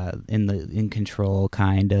in control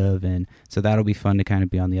kind of, and so that'll be fun to kind of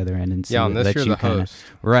be on the other end and see. Yeah, on this that you're you the host.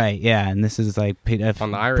 Right? Yeah, and this is like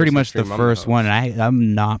On the iRacing pretty much the stream, I'm first the one. And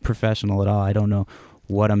I'm not professional at all. I don't know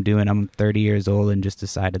what I'm doing. I'm 30 years old and just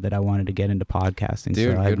decided that I wanted to get into podcasting.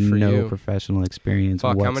 Dude, so I have good for no you. professional experience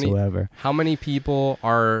Fuck, whatsoever. How many people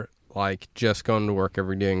are like just going to work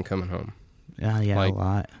every day and coming home? Yeah, like, a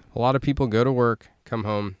lot. A lot of people go to work, come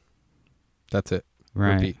home. That's it.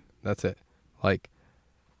 Right. Repeat. That's it. Like,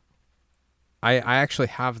 I actually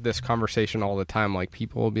have this conversation all the time. Like,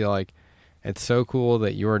 people will be like, it's so cool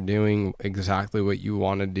that you are doing exactly what you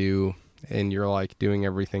want to do, and you're like doing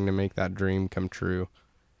everything to make that dream come true.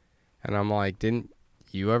 And I'm like, didn't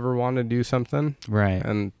you ever want to do something? Right.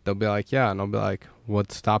 And they'll be like, yeah. And I'll be like,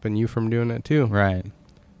 what's stopping you from doing it too? Right.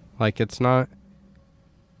 Like, it's not,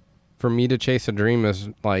 for me to chase a dream is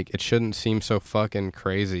like, it shouldn't seem so fucking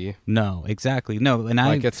crazy. No, exactly. No, and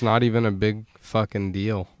Like, it's not even a big fucking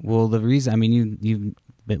deal. Well, the reason, I mean,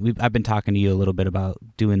 I've been talking to you a little bit about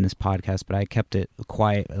doing this podcast, but I kept it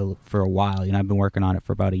quiet for a while. I've been working on it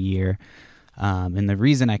for about a year. And the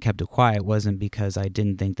reason I kept it quiet wasn't because I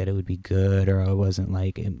didn't think that it would be good, or I wasn't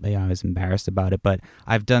like, I was embarrassed about it. But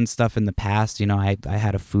I've done stuff in the past. I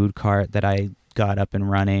had a food cart that I got up and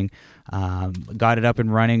running.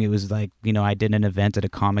 It was like, I did an event at a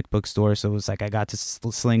comic book store, so it was like I got to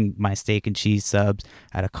sling my steak and cheese subs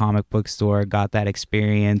at a comic book store, got that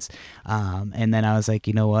experience, and then I was like,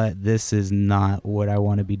 you know what, this is not what I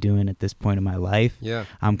want to be doing at this point in my life. Yeah,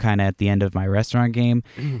 I'm kind of at the end of my restaurant game,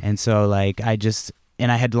 and so like I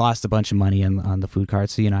had lost a bunch of money on the food cart,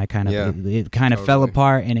 so I kind of it kind of fell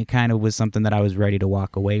apart, and it kind of was something that I was ready to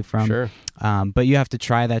walk away from. Sure. But you have to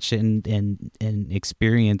try that shit and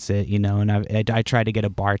experience it, and I tried to get a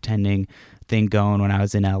bartending thing going when I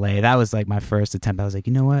was in LA. That was like my first attempt. I was like,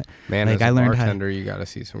 you know what, man, like, as I a learned bartender, you got to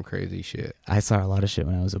see some crazy shit. I saw a lot of shit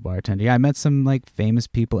when I was a bartender. Yeah, I met some like famous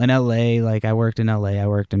people in LA. Like I worked in LA, I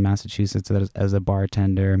worked in Massachusetts as a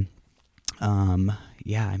bartender.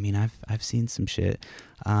 Yeah, I mean, I've seen some shit.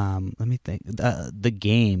 Let me think. The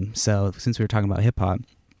game. So since we were talking about hip hop,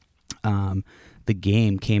 the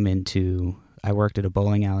game came into. I worked at a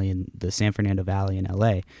bowling alley in the San Fernando Valley in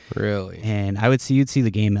LA. Really? And you'd see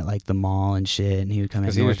the game at like the mall and shit, and he would come in.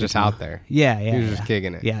 Because he was just out there. Yeah. He was just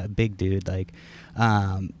kicking it. Yeah, big dude. Like,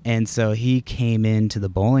 and so he came into the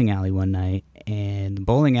bowling alley one night, and the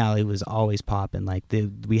bowling alley was always popping. Like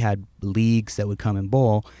we had leagues that would come and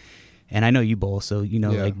bowl. And I know you bowl, so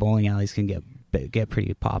like bowling alleys can get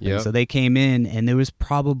pretty popping. Yep. So they came in, and there was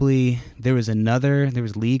league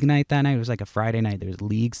night that night. It was like a Friday night. There was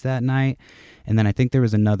leagues that night, and then I think there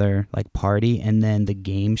was another like party, and then the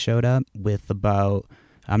game showed up with about,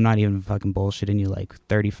 I'm not even fucking bullshitting you, like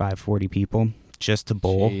 35, 40 people just to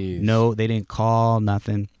bowl. Jeez. No, they didn't call,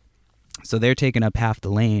 nothing. So they're taking up half the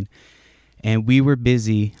lane, and we were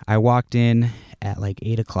busy. I walked in at like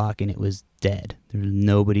 8 o'clock, and it was dead. There was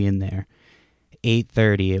nobody in there.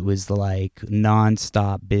 8:30, it was like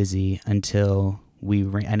nonstop busy until we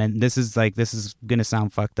ran. And then this is gonna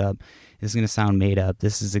sound fucked up. This is gonna sound made up.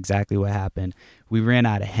 This is exactly what happened. We ran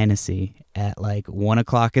out of Hennessy at like 1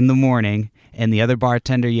 o'clock in the morning, and the other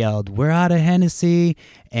bartender yelled, "We're out of Hennessy,"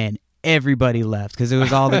 and everybody left because it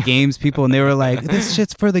was all the games people, and they were like, "This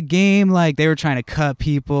shit's for the game." Like they were trying to cut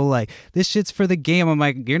people, like, "This shit's for the game." I'm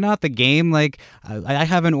like, "You're not the game. Like I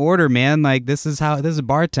have an order, man. Like this is a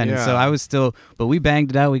bartender." Yeah. So I was still, but we banged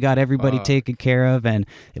it out. We got everybody taken care of, and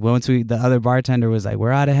once the other bartender was like, "We're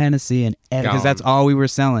out of Hennessy," and because that's all we were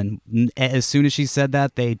selling. As soon as she said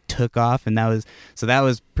that, they took off, and that was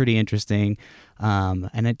pretty interesting.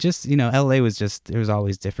 And it just, LA was just, there was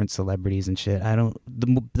always different celebrities and shit.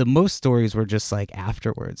 The most stories were just like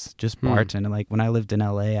afterwards, just bartending. Like when I lived in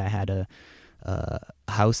LA, I had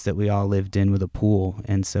house that we all lived in with a pool,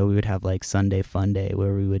 and so we would have like Sunday fun day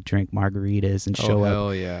where we would drink margaritas and show up.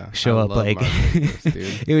 Hell yeah. Show I up love like margaritas,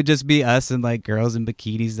 dude. it would just be us and like girls in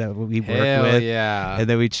bikinis that we worked Hell with. yeah. And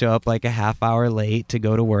then we'd show up like a half hour late to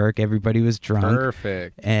go to work. Everybody was drunk.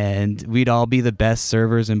 Perfect. And we'd all be the best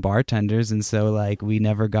servers and bartenders, and so like we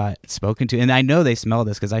never got spoken to. And I know they smelled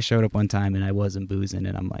us because I showed up one time and I wasn't boozing,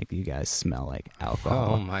 and I'm like, you guys smell like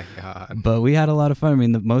alcohol. Oh my God. But we had a lot of fun. I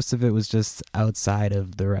mean, most of it was just outside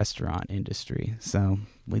of the restaurant industry. So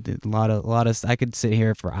we did a lot of. I could sit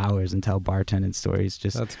here for hours and tell bartending stories.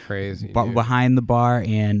 Just That's crazy. behind the bar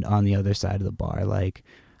and on the other side of the bar. Like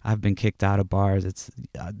I've been kicked out of bars. It's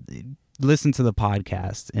listen to the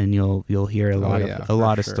podcast and you'll hear a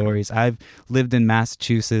lot of stories. I've lived in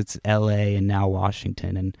Massachusetts, LA, and now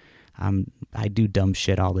Washington, and I do dumb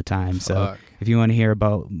shit all the time. So if you want to hear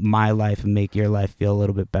about my life and make your life feel a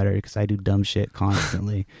little bit better, because I do dumb shit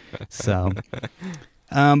constantly. So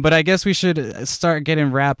but I guess we should start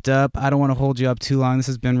getting wrapped up. I don't want to hold you up too long. This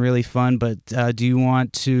has been really fun, but do you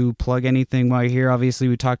want to plug anything while you're here? Obviously,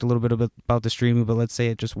 we talked a little bit about the streaming, but let's say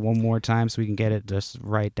it just one more time so we can get it just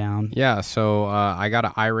right down. Yeah, so I got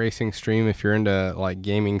an iRacing stream. If you're into like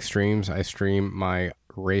gaming streams, I stream my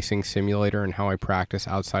racing simulator and how I practice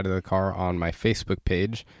outside of the car on my Facebook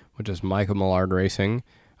page, which is Michael Millard Racing.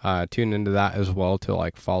 Tune into that as well to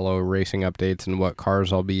like follow racing updates and what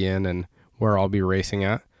cars I'll be in and where I'll be racing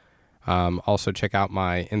at. Also check out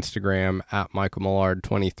my Instagram at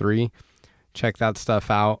michaelmillard23. Check that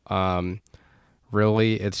stuff out.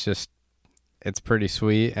 Really, it's pretty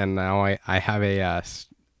sweet. And now I have a,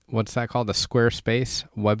 what's that called? A Squarespace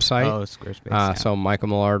website. Oh, Squarespace. Yeah. So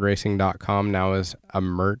michaelmillardracing.com now has a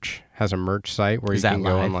merch site where you can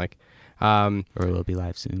go and like, or will it be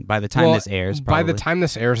live soon? By the time this airs, probably. By the time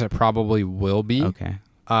this airs, it probably will be. Okay.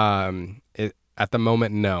 At the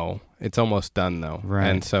moment, no. It's almost done, though. Right.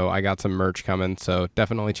 And so I got some merch coming. So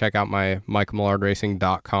definitely check out my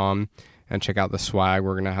michaelmillardracing.com and check out the swag.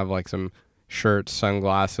 We're going to have like some shirts,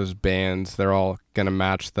 sunglasses, bands. They're all going to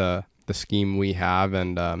match the scheme we have.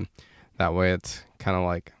 And that way it's kind of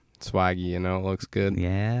like swaggy, you know? It looks good.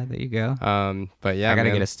 Yeah, there you go. But yeah, I got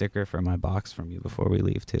to get a sticker for my box from you before we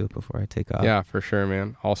leave, too, before I take off. Yeah, for sure,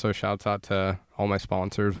 man. Also, shouts out to all my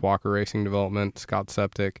sponsors, Walker Racing Development, Scott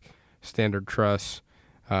Septic, Standard Truss,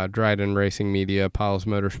 Dryden Racing Media, Piles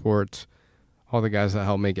Motorsports, all the guys that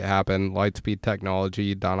help make it happen, Lightspeed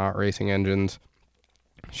Technology, Donut Racing Engines.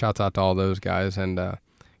 Shouts out to all those guys, and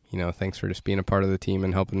thanks for just being a part of the team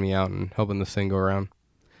and helping me out and helping this thing go around.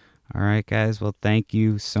 All right, guys. Well, thank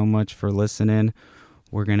you so much for listening.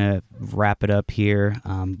 We're going to wrap it up here,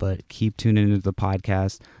 but keep tuning into the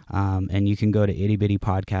podcast. And you can go to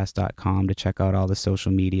ittybittypodcast.com to check out all the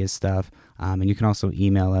social media stuff. And you can also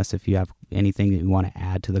email us if you have anything that you want to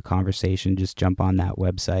add to the conversation. Just jump on that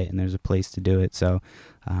website, and there's a place to do it. So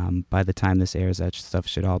by the time this airs, that stuff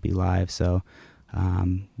should all be live. So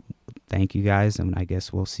thank you, guys, and I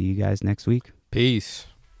guess we'll see you guys next week. Peace.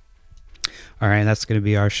 All right, that's going to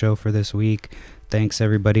be our show for this week. Thanks,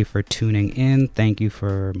 everybody, for tuning in. Thank you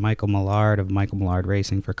for Michael Millard of Michael Millard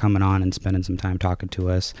Racing for coming on and spending some time talking to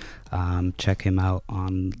us. Check him out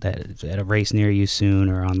at a race near you soon,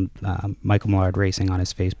 or on Michael Millard Racing on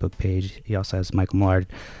his Facebook page. He also has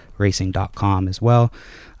michaelmillardracing.com as well.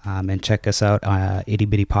 And check us out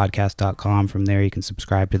ittybittypodcast.com. From there, you can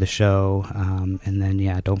subscribe to the show. And then,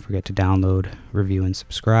 don't forget to download, review, and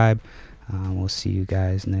subscribe. We'll see you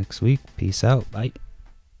guys next week. Peace out. Bye.